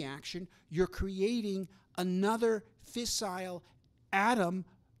chain reaction, you're creating another fissile atom.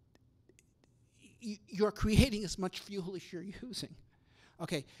 You're creating as much fuel as you're using.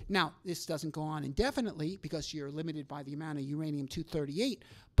 Okay, now this doesn't go on indefinitely because you're limited by the amount of uranium-238,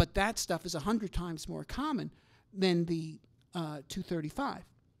 but that stuff is 100 times more common than the 235,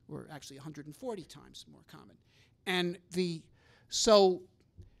 or actually 140 times more common. And so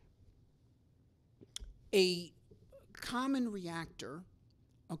a common reactor,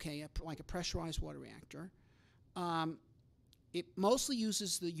 okay, like a pressurized water reactor, it mostly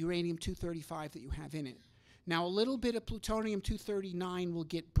uses the uranium-235 that you have in it. Now, a little bit of plutonium-239 will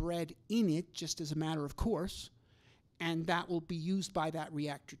get bred in it, just as a matter of course, and that will be used by that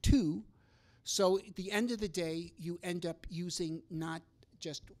reactor too. So at the end of the day, you end up using not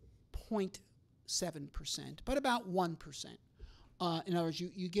just 0.7%, but about 1%. In other words,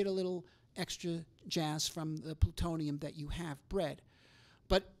 you get a little extra jazz from the plutonium that you have bred.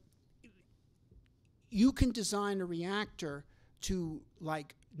 But you can design a reactor to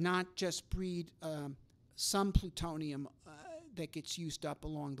like not just breed some plutonium that gets used up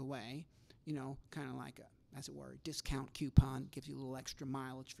along the way, you know, kind of like a, as it were, a discount coupon, gives you a little extra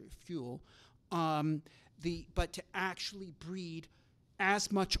mileage for your fuel, but to actually breed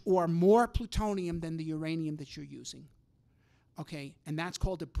as much or more plutonium than the uranium that you're using. Okay, and that's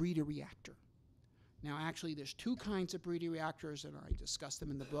called a breeder reactor. Now, actually, there's two kinds of breeder reactors, and I discuss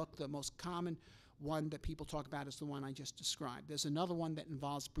them in the book. The most common one that people talk about is the one I just described. There's another one that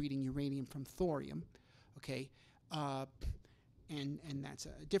involves breeding uranium from thorium, okay, and that's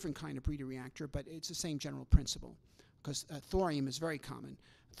a different kind of breeder reactor, but it's the same general principle, because thorium is very common.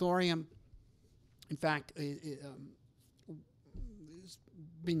 Thorium, in fact, has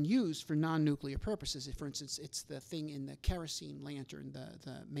been used for non-nuclear purposes. For instance, it's the thing in the kerosene lantern,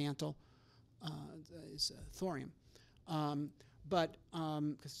 the mantle, is thorium, but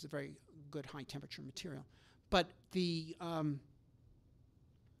because it's a very good high-temperature material. But the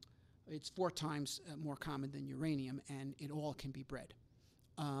it's 4 times more common than uranium, and it all can be bred.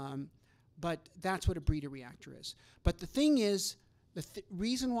 But that's what a breeder reactor is. But the thing is, the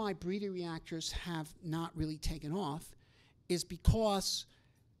reason why breeder reactors have not really taken off is because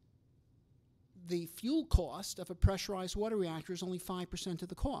the fuel cost of a pressurized water reactor is only 5% of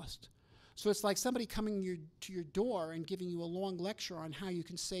the cost. So it's like somebody coming to your door and giving you a long lecture on how you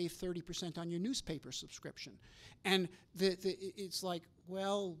can save 30% on your newspaper subscription. And it's like,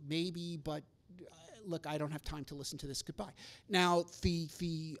 well, maybe, but look, I don't have time to listen to this. Goodbye. Now,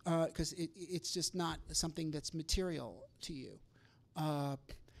 because it's just not something that's material to you. So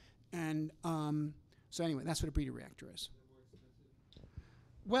anyway, that's what a breeder reactor is.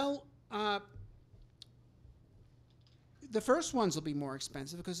 Well, the first ones will be more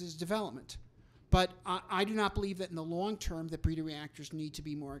expensive because there's development. But I do not believe that in the long term that breeder reactors need to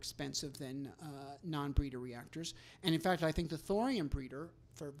be more expensive than non-breeder reactors. And in fact, I think the thorium breeder,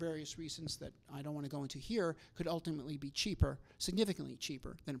 for various reasons that I don't want to go into here, could ultimately be cheaper, significantly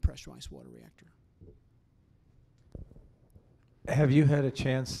cheaper than a pressurized water reactor. Have you had a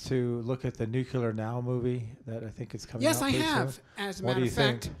chance to look at the Nuclear Now movie that I think is coming out? Yes, I have. As a matter of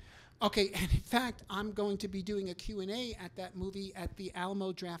fact. Think? Okay, and in fact, I'm going to be doing a Q&A at that movie at the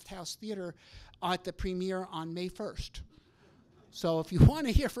Alamo Drafthouse Theater at the premiere on May 1st. So if you want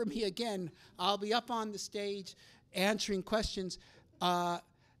to hear from me again, I'll be up on the stage answering questions. I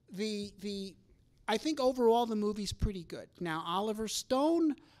think overall the movie's pretty good. Now, Oliver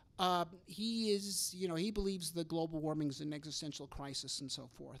Stone, he is, he believes the global warming is an existential crisis and so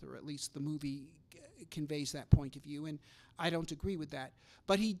forth, or at least the movie conveys that point of view, and I don't agree with that.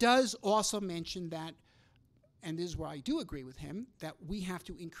 But he does also mention that, and this is where I do agree with him, that we have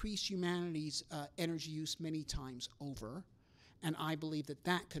to increase humanity's energy use many times over, and I believe that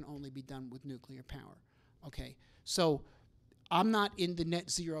that can only be done with nuclear power. Okay, so I'm not in the net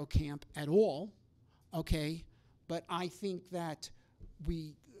zero camp at all, okay, but I think that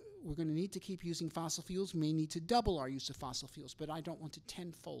we're going to need to keep using fossil fuels. We may need to double our use of fossil fuels, but I don't want to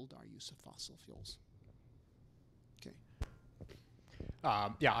tenfold our use of fossil fuels. Okay.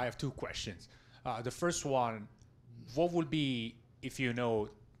 Yeah, I have 2 questions. The first one, what would be, if you know,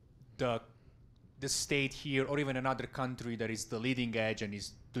 the state here or even another country that is the leading edge and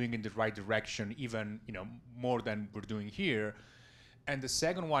is doing in the right direction, even more than we're doing here? And the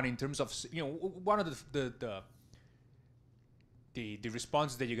second one, in terms of one of the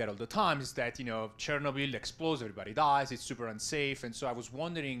responses that you get all the time is that Chernobyl explodes, everybody dies, it's super unsafe. And so I was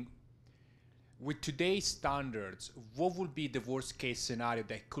wondering, with today's standards, what would be the worst case scenario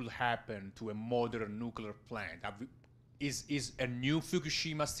that could happen to a modern nuclear plant? Is a new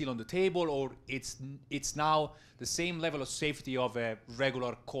Fukushima still on the table, or it's now the same level of safety of a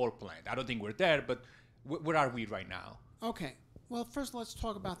regular coal plant? I don't think we're there, but where are we right now? Okay. Well, first let's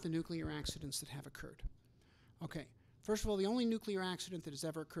talk about the nuclear accidents that have occurred. Okay. First of all, the only nuclear accident that has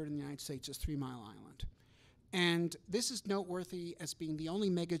ever occurred in the United States is 3 Mile Island. And this is noteworthy as being the only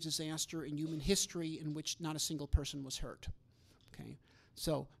mega disaster in human history in which not a single person was hurt. Okay,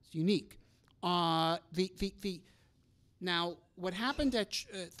 so it's unique. Now, what happened at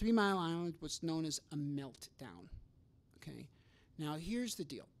 3 Mile Island was known as a meltdown. Okay, now here's the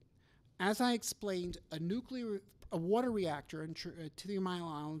deal. As I explained, a water reactor, and 3 Mile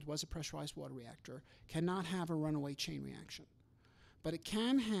Island was a pressurized water reactor, cannot have a runaway chain reaction, but it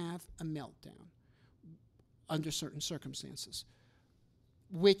can have a meltdown under certain circumstances.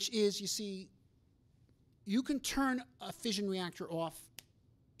 which is, you see, you can turn a fission reactor off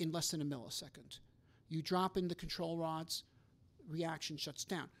in less than a millisecond. You drop in the control rods, reaction shuts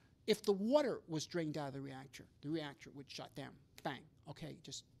down. If the water was drained out of the reactor would shut down. Bang. Okay,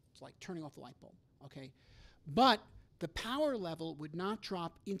 just it's like turning off a light bulb. Okay, but the power level would not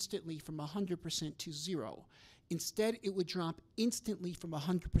drop instantly from 100% to 0. Instead, it would drop instantly from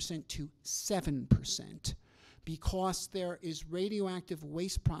 100% to 7%, because there is radioactive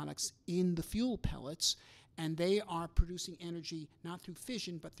waste products in the fuel pellets, and they are producing energy not through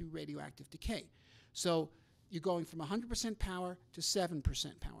fission but through radioactive decay. So you're going from 100% power to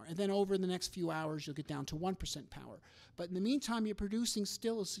 7% power, and then over the next few hours you'll get down to 1% power. But in the meantime, you're producing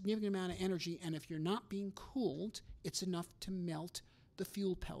still a significant amount of energy, and if you're not being cooled, it's enough to melt the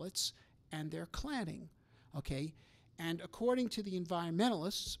fuel pellets and their cladding. Okay, and according to the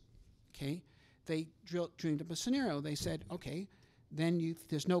environmentalists, okay, they dreamed up a scenario. They said, okay, then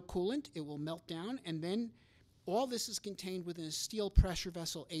there's no coolant, it will melt down, and then all this is contained within a steel pressure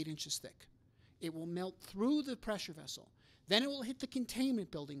vessel 8 inches thick. It will melt through the pressure vessel. Then it will hit the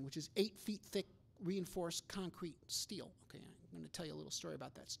containment building, which is 8 feet thick reinforced concrete steel. Okay, I'm going to tell you a little story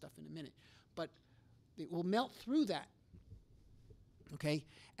about that stuff in a minute. But it will melt through that, okay,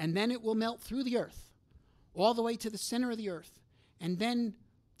 and then it will melt through the earth, all the way to the center of the earth. And then,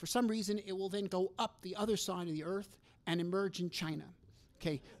 for some reason, it will then go up the other side of the earth and emerge in China.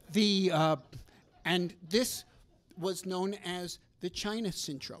 Okay, and this was known as the China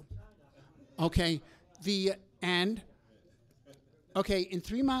Syndrome. Okay, in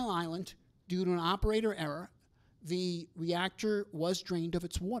 3 Mile Island, due to an operator error, the reactor was drained of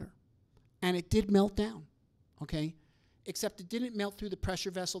its water, and it did melt down, okay? Except it didn't melt through the pressure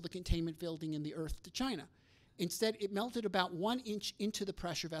vessel, the containment building, and the earth to China. Instead, it melted about 1 inch into the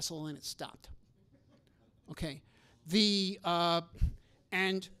pressure vessel, and it stopped. Okay, there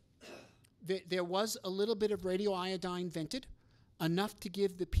was a little bit of radioiodine vented, enough to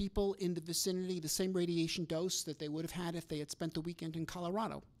give the people in the vicinity the same radiation dose that they would have had if they had spent the weekend in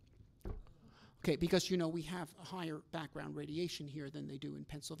Colorado. Okay, because, you know, we have a higher background radiation here than they do in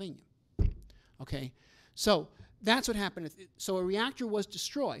Pennsylvania. Okay, so that's what happened. So a reactor was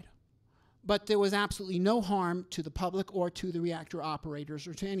destroyed, but there was absolutely no harm to the public or to the reactor operators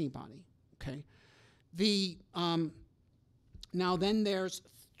or to anybody. Okay, now then there's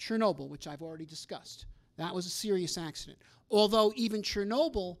Chernobyl, which I've already discussed. That was a serious accident. Although even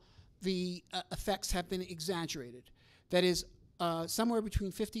Chernobyl, the effects have been exaggerated. That is, somewhere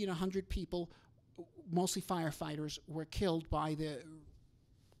between 50 and 100 people, mostly firefighters, were killed by the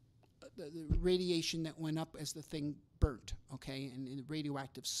radiation that went up as the thing burnt, okay, and the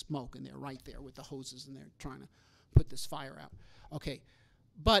radioactive smoke, and they're right there with the hoses, and they're trying to put this fire out. Okay,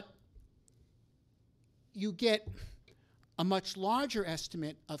 but you get a much larger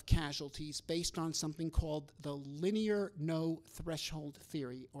estimate of casualties based on something called the linear no threshold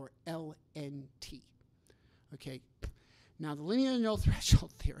theory, or LNT. Okay, now the linear no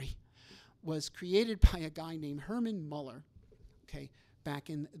threshold theory was created by a guy named Hermann Muller, okay,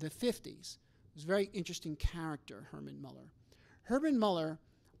 back in the 50s. It was a very interesting character, Hermann Muller. Hermann Muller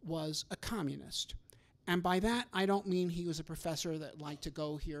was a communist. And by that, I don't mean he was a professor that liked to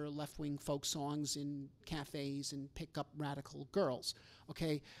go hear left-wing folk songs in cafes and pick up radical girls,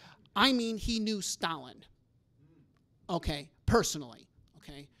 okay? I mean he knew Stalin, okay, personally,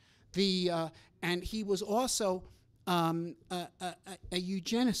 okay? And he was also a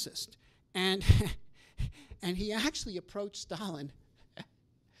eugenicist. And, and he actually approached Stalin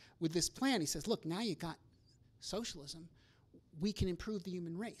with this plan. He says, look, now you got socialism. We can improve the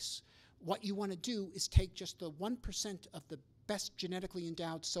human race. What you want to do is take just the 1% of the best genetically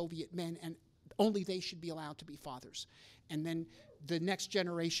endowed Soviet men, and only they should be allowed to be fathers. And then the next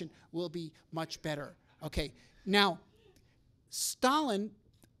generation will be much better. Okay, now, Stalin,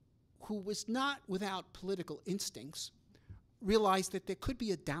 who was not without political instincts, realized that there could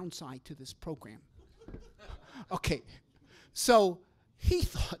be a downside to this program. Okay, so he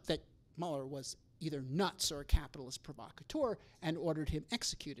thought that Muller was either nuts or a capitalist provocateur and ordered him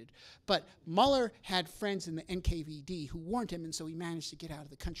executed. But Muller had friends in the NKVD who warned him, and so he managed to get out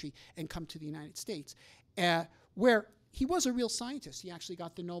of the country and come to the United States, where he was a real scientist. He actually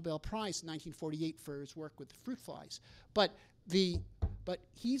got the Nobel Prize in 1948 for his work with the fruit flies. But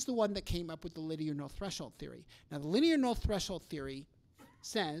he's the one that came up with the linear no threshold theory. Now, the linear no threshold theory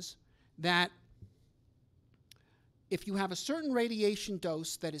says that if you have a certain radiation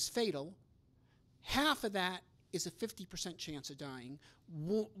dose that is fatal, half of that is a 50% chance of dying.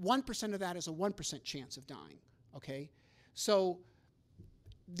 1% of that is a 1% chance of dying, okay? So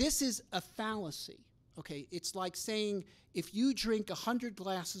this is a fallacy, Okay, it's like saying if you drink 100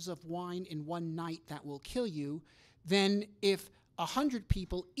 glasses of wine in one night, that will kill you. Then if 100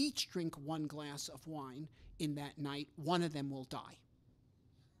 people each drink 1 glass of wine in that night, one of them will die.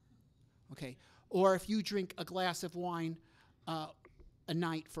 Okay, or if you drink a glass of wine a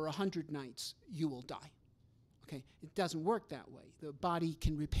night for 100 nights, you will die. Okay, it doesn't work that way. The body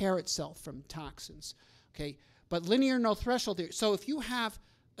can repair itself from toxins. Okay, but linear no threshold theory. So if you have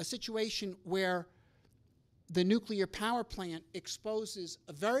a situation where the nuclear power plant exposes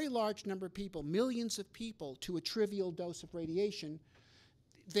a very large number of people, millions of people, to a trivial dose of radiation,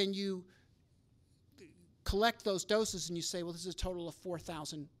 then you collect those doses and you say, well, this is a total of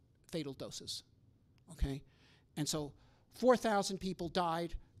 4,000 fatal doses. Okay, and so 4,000 people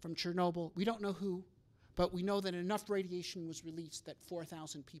died from Chernobyl. We don't know who, but we know that enough radiation was released that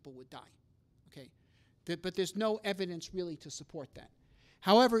 4,000 people would die. Okay, but there's no evidence really to support that.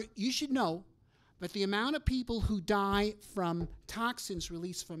 However, you should know that the amount of people who die from toxins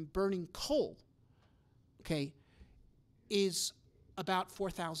released from burning coal, okay, is about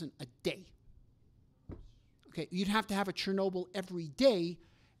 4,000 a day. Okay, you'd have to have a Chernobyl every day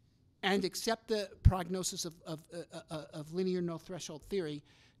and accept the prognosis of linear no threshold theory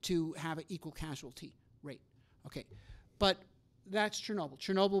to have an equal casualty rate. Okay, but that's Chernobyl.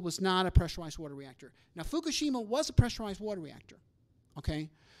 Chernobyl was not a pressurized water reactor. Now, Fukushima was a pressurized water reactor.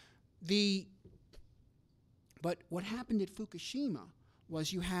 Okay, but what happened at Fukushima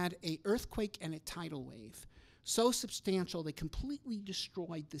was you had an earthquake and a tidal wave so substantial they completely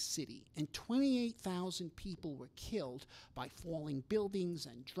destroyed the city, and 28,000 people were killed by falling buildings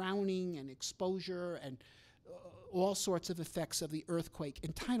and drowning and exposure and all sorts of effects of the earthquake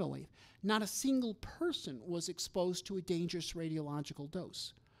and tidal wave. Not a single person was exposed to a dangerous radiological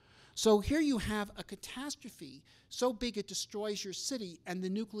dose. So here you have a catastrophe so big it destroys your city, and the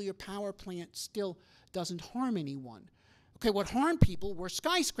nuclear power plant still doesn't harm anyone. Okay, what harmed people were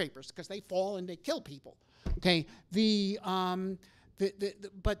skyscrapers because they fall and they kill people. Okay,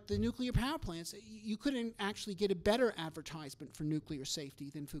 but the nuclear power plants, you couldn't actually get a better advertisement for nuclear safety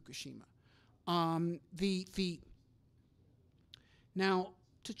than Fukushima. Now,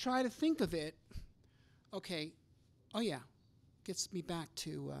 to try to think of it, okay, oh yeah, gets me back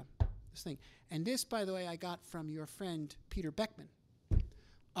to this thing. And this, by the way, I got from your friend Peter Beckman.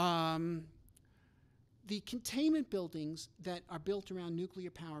 The containment buildings that are built around nuclear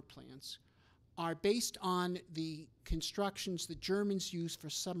power plants are based on the constructions the Germans used for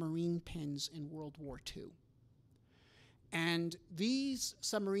submarine pens in World War II. And these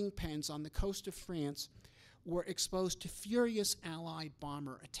submarine pens on the coast of France were exposed to furious Allied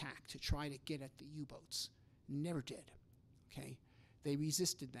bomber attack to try to get at the U-boats. Never did, okay? They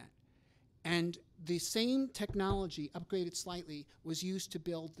resisted that. And the same technology, upgraded slightly, was used to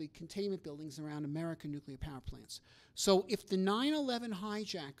build the containment buildings around American nuclear power plants. So if the 9/11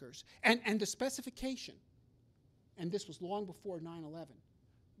 hijackers, and the specification, and this was long before 9/11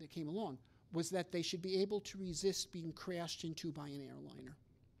 they came along, was that they should be able to resist being crashed into by an airliner.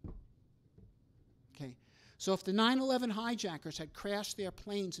 Okay, so if the 9/11 hijackers had crashed their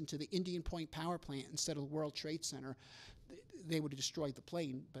planes into the Indian Point power plant instead of the World Trade Center, they would have destroyed the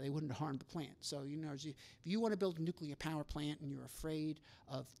plane, but they wouldn't have harmed the plant. So, you know, if you want to build a nuclear power plant and you're afraid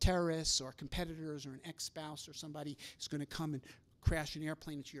of terrorists or competitors or an ex-spouse or somebody is going to come and crash an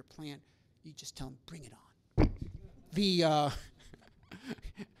airplane into your plant, you just tell them, bring it on.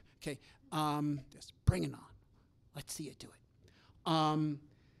 Okay, just bring it on. Let's see it do it.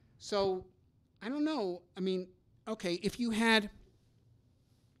 So, I don't know. I mean, okay, if you had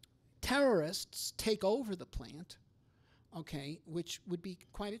terrorists take over the plant, okay, which would be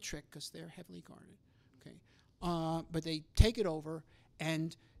quite a trick because they're heavily guarded, okay, but they take it over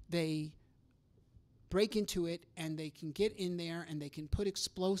and they break into it and they can get in there and they can put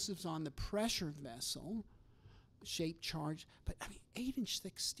explosives on the pressure vessel, shape, charge, but I mean, 8-inch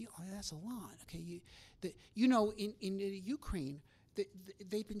thick steel, that's a lot, okay. You know, in Ukraine,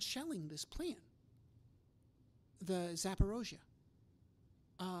 they've been shelling this plant, the Zaporozhye,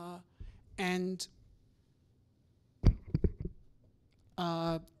 and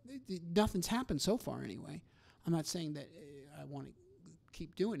nothing's happened so far anyway. I'm not saying that I want to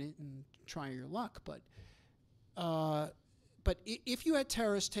keep doing it and try your luck, but if you had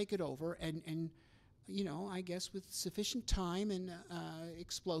terrorists take it over and you know, I guess with sufficient time and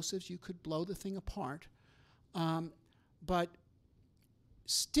explosives, you could blow the thing apart. But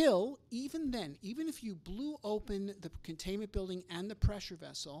still, even then, even if you blew open the containment building and the pressure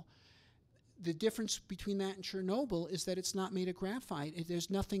vessel, the difference between that and Chernobyl is that it's not made of graphite. There's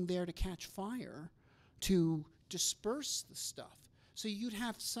nothing there to catch fire, to disperse the stuff. So you'd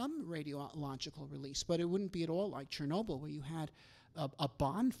have some radiological release, but it wouldn't be at all like Chernobyl, where you had a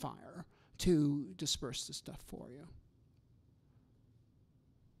bonfire to disperse the stuff for you.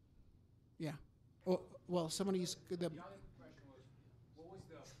 Yeah. Well, somebody's The other question was, what was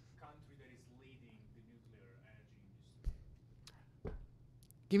the country that is leading the nuclear energy industry?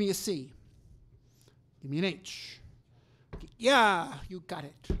 Give me a C. Give me an H. Yeah, you got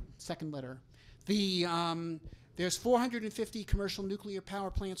it. Second letter. There's 450 commercial nuclear power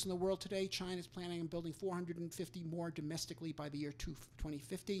plants in the world today. China's planning on building 450 more domestically by the year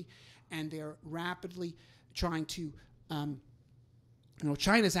 2050, and they're rapidly trying to.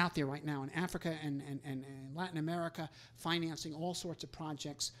 China's out there right now in Africa and Latin America, financing all sorts of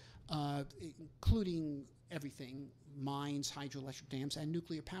projects, including everything: mines, hydroelectric dams, and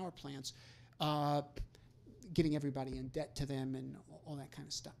nuclear power plants. Getting everybody in debt to them and all that kind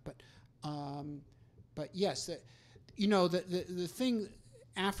of stuff. But yes, the thing,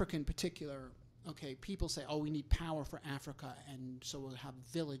 Africa in particular, okay, people say, oh, we need power for Africa, and so we'll have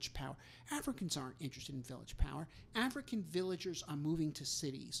village power. Africans aren't interested in village power. African villagers are moving to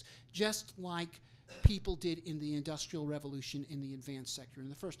cities, just like people did in the Industrial Revolution in the advanced sector in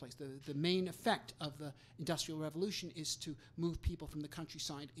the first place. The main effect of the Industrial Revolution is to move people from the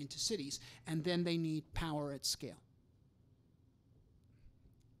countryside into cities, and then they need power at scale.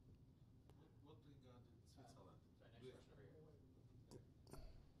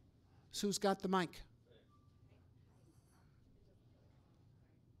 So who's got the mic?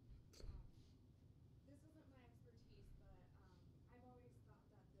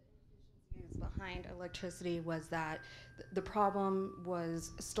 Behind electricity was that the problem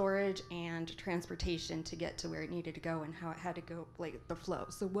was storage and transportation to get to where it needed to go and how it had to go, like the flow.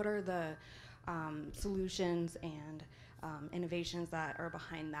 So what are the solutions and innovations that are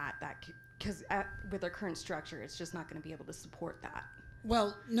behind that because with our current structure, it's just not going to be able to support that?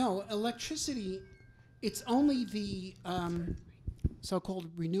 Well, no, electricity, it's only the so-called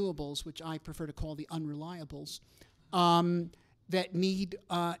renewables, which I prefer to call the unreliables, that need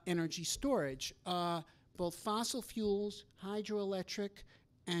energy storage. Both fossil fuels, hydroelectric,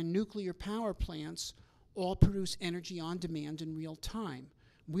 and nuclear power plants all produce energy on demand in real time.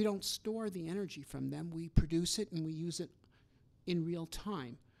 We don't store the energy from them. We produce it and we use it in real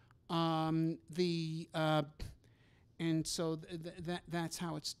time. And so that's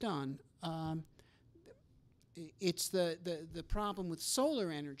how it's done. It's the problem with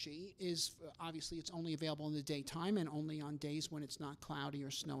solar energy is obviously it's only available in the daytime and only on days when it's not cloudy or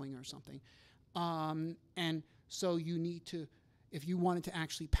snowing or something. And so you need to, if you wanted to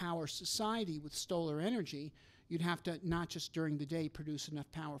actually power society with solar energy, you'd have to not just during the day produce enough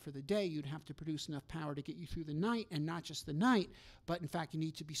power for the day, you'd have to produce enough power to get you through the night, and not just the night, but in fact you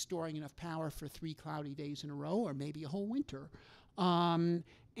need to be storing enough power for 3 cloudy days in a row or maybe a whole winter. And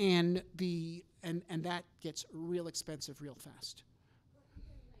that gets real expensive real fast.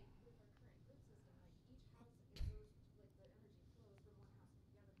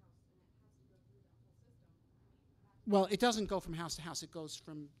 Well, it doesn't go from house to house. It goes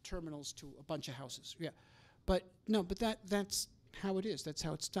from terminals to a bunch of houses. Yeah, but no, but that's how it is. That's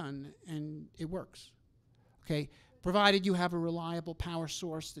how it's done, and it works. Okay, provided you have a reliable power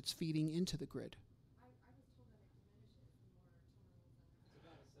source that's feeding into the grid.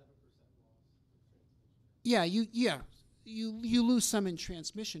 Yeah, you lose some in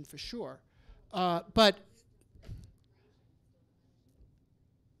transmission for sure, but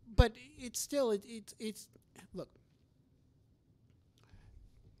it's still it's look.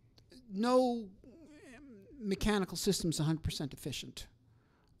 No mechanical system's 100% efficient.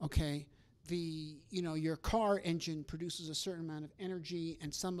 Okay, your car engine produces a certain amount of energy,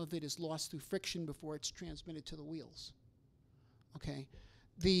 and some of it is lost through friction before it's transmitted to the wheels. Okay,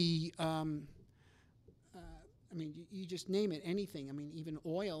 I mean, you just name it, anything. I mean, even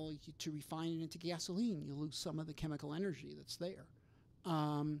oil, to refine it into gasoline, you lose some of the chemical energy that's there.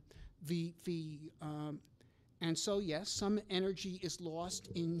 And so, yes, some energy is lost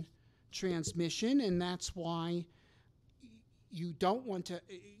in transmission, and that's why you don't want to,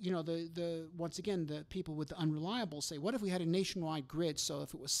 once again, the people with the unreliable say, what if we had a nationwide grid so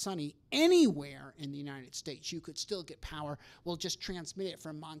if it was sunny anywhere in the United States, you could still get power? We'll just transmit it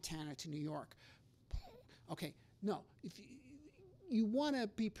from Montana to New York. Okay, no. If you want to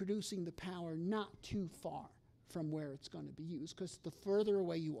be producing the power not too far from where it's going to be used, because the further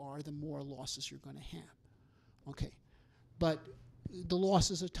away you are, the more losses you're going to have. Okay, but the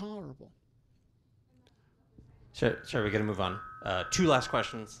losses are tolerable. Sure, we're going to move on. 2 last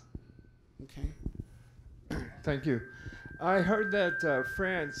questions. Okay. Thank you. I heard that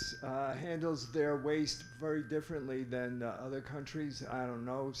France handles their waste very differently than other countries. I don't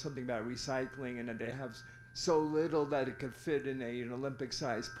know, something about recycling, and that they have so little that it could fit in an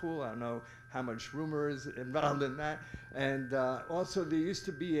Olympic-sized pool. I don't know how much rumor is involved in that. And also, there used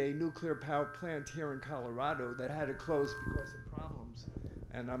to be a nuclear power plant here in Colorado that had to close because of problems.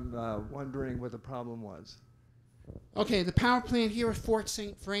 And I'm wondering what the problem was. Okay, the power plant here at Fort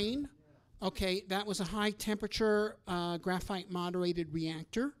St. Vrain. Okay, that was a high temperature graphite moderated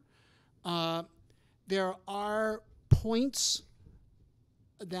reactor. There are points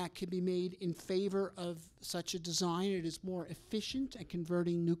that can be made in favor of such a design. It is more efficient at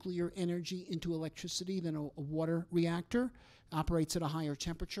converting nuclear energy into electricity than a water reactor. Operates at a higher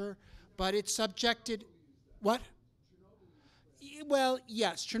temperature, but it's subjected. What? Well,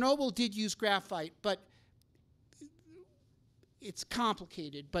 yes, Chernobyl did use graphite, but it's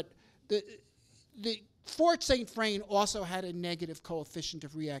complicated. But the Fort St. Vrain also had a negative coefficient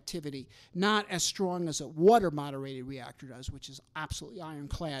of reactivity, not as strong as a water-moderated reactor does, which is absolutely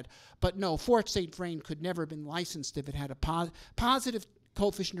ironclad. But no, Fort St. Vrain could never have been licensed if it had a positive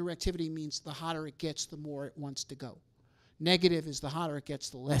coefficient of reactivity. Means the hotter it gets, the more it wants to go. Negative is the hotter it gets,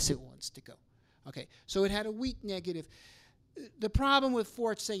 the less it wants to go. Okay, so it had a weak negative. The problem with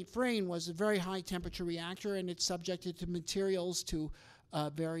Fort St. Vrain was a very high temperature reactor, and it's subjected to materials, to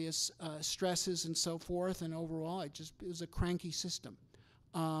various stresses and so forth, and overall it was a cranky system.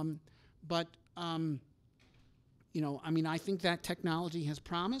 You know, I mean, I think that technology has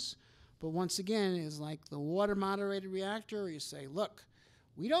promise, but once again, it's like the water moderated reactor. You say, look,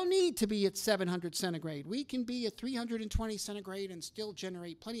 we don't need to be at 700 centigrade. We can be at 320 centigrade and still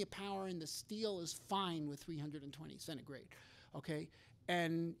generate plenty of power, and the steel is fine with 320 centigrade, okay?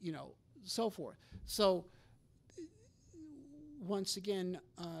 And, you know, so forth. So, once again,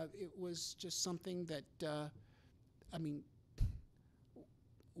 it was just something that, I mean,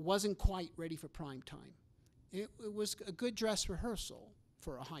 wasn't quite ready for prime time. It was a good dress rehearsal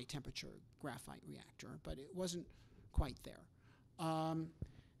for a high-temperature graphite reactor, but it wasn't quite there.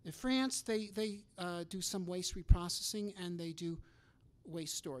 In France, they do some waste reprocessing, and they do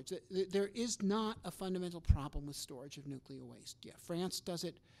waste storage. There is not a fundamental problem with storage of nuclear waste. Yeah, France does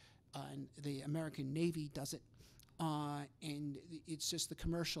it, and the American Navy does it. And it's just the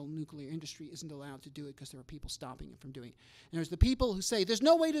commercial nuclear industry isn't allowed to do it because there are people stopping it from doing it. And there's the people who say there's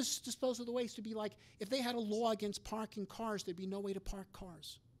no way to dispose of the waste. To be like, if they had a law against parking cars, there'd be no way to park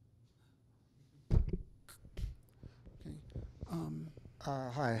cars. Okay.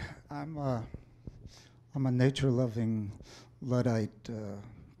 Hi, I'm a nature-loving Luddite,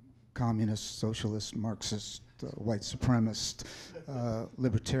 communist, socialist, Marxist, white supremacist,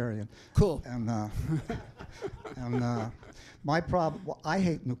 libertarian. Cool. And my problem, well, I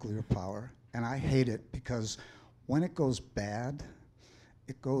hate nuclear power, and I hate it because when it goes bad,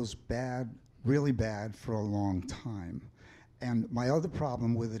 really bad for a long time. And my other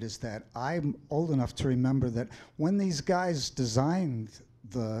problem with it is that I'm old enough to remember that when these guys designed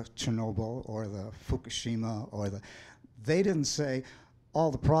the Chernobyl or the Fukushima they didn't say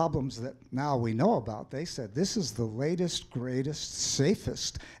all the problems that now we know about. They said this is the latest, greatest,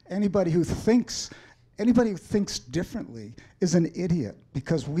 safest. Anybody who thinks differently is an idiot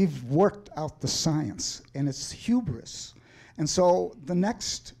because we've worked out the science, and it's hubris. And so the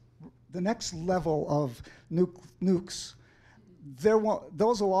next level of nukes,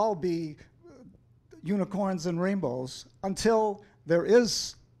 those will all be unicorns and rainbows until there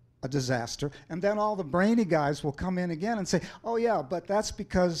is a disaster, and then all the brainy guys will come in again and say, oh yeah, but that's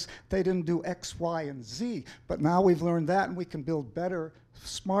because they didn't do X, Y, and Z. But now we've learned that, and we can build better,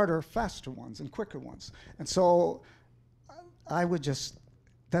 smarter, faster ones and quicker ones. And so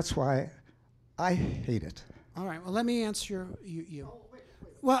that's why I hate it. All right, well, let me answer you. Oh, wait.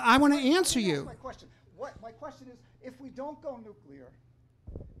 Well, I want to answer you. My question. My question is, if we don't go nuclear,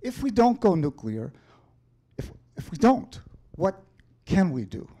 what can we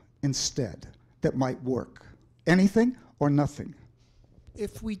do instead that might work? Anything or nothing?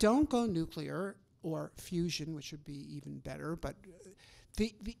 If we don't go nuclear or fusion, which would be even better, but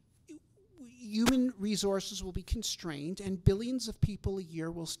the human resources will be constrained, and billions of people a year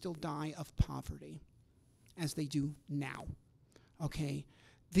will still die of poverty, as they do now. Okay?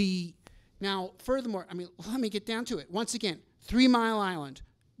 Now, furthermore, I mean, let me get down to it. Once again, 3 Mile Island,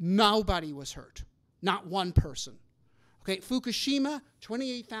 nobody was hurt. Not one person. Okay, Fukushima,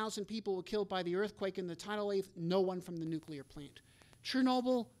 28,000 people were killed by the earthquake and the tidal wave, no one from the nuclear plant.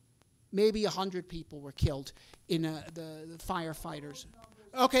 Chernobyl, maybe 100 people were killed in the firefighters.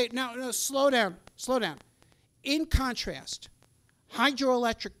 Okay, now, slow down. In contrast,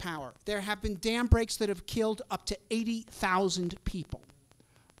 Hydroelectric power. There have been dam breaks that have killed up to 80,000 people.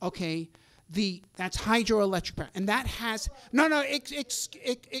 Okay, that's hydroelectric power, and that has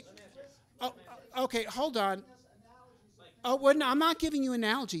okay, hold on. Oh, well, no, I'm not giving you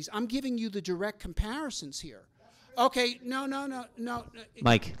analogies. I'm giving you the direct comparisons here. Okay, no.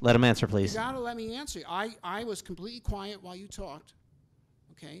 Mike, let him answer, please. You gotta let me answer. I was completely quiet while you talked.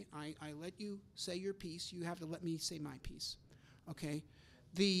 Okay, I let you say your piece. You have to let me say my piece. Okay,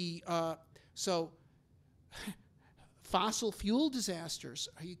 so fossil fuel disasters.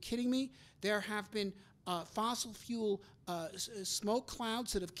 Are you kidding me? There have been fossil fuel smoke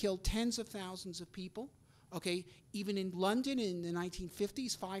clouds that have killed tens of thousands of people. Okay, even in London in the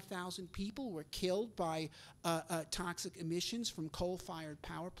 1950s, 5,000 people were killed by toxic emissions from coal-fired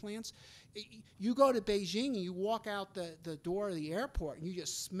power plants. You go to Beijing and you walk out the door of the airport and you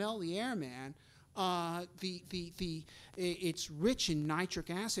just smell the air, man. It's rich in nitric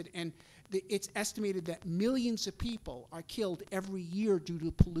acid, and it's estimated that millions of people are killed every year due to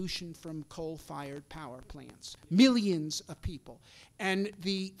pollution from coal-fired power plants. Millions of people, and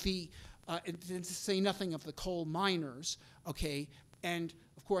to say nothing of the coal miners, okay? And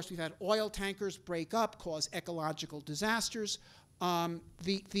of course, we've had oil tankers break up, cause ecological disasters. No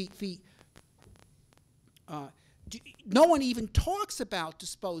one even talks about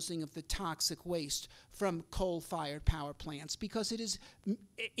disposing of the toxic waste from coal-fired power plants because it is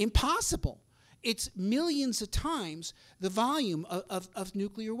impossible. It's millions of times the volume of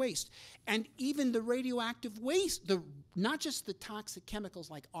nuclear waste. And even the radioactive waste, not just the toxic chemicals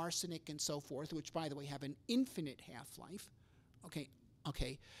like arsenic and so forth, which, by the way, have an infinite half-life,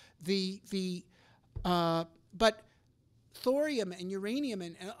 but thorium and uranium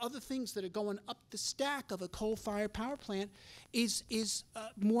and other things that are going up the stack of a coal-fired power plant is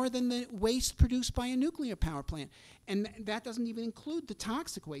more than the waste produced by a nuclear power plant. And that doesn't even include the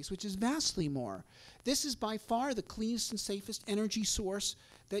toxic waste, which is vastly more. This is by far the cleanest and safest energy source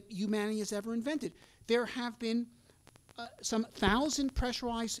that humanity has ever invented. There have been some 1,000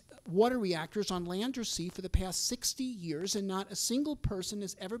 pressurized water reactors on land or sea for the past 60 years, and not a single person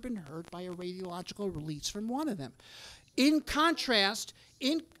has ever been hurt by a radiological release from one of them. In contrast,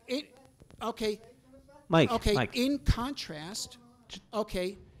 in contrast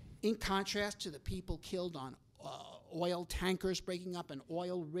to the people killed on oil tankers breaking up and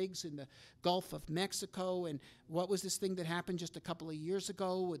oil rigs in the Gulf of Mexico, and what was this thing that happened just a couple of years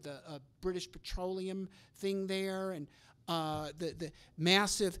ago with the British Petroleum thing there, and the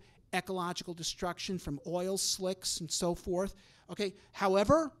massive ecological destruction from oil slicks and so forth. Okay,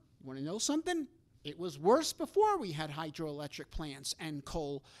 however, you want to know something? It was worse before we had hydroelectric plants and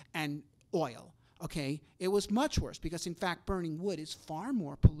coal and oil. Okay, it was much worse because, in fact, burning wood is far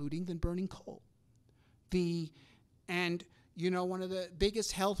more polluting than burning coal. And you know, one of the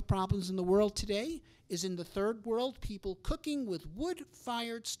biggest health problems in the world today is in the third world, people cooking with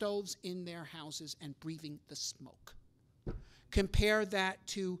wood-fired stoves in their houses and breathing the smoke. Compare that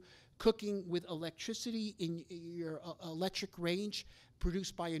to cooking with electricity in your electric range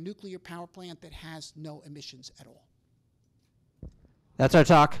produced by a nuclear power plant that has no emissions at all. That's our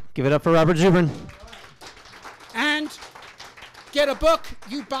talk. Give it up for Robert Zubrin. And get a book.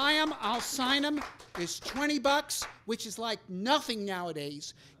 You buy them, I'll sign them. It's $20, which is like nothing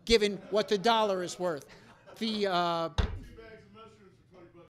nowadays, given what the dollar is worth.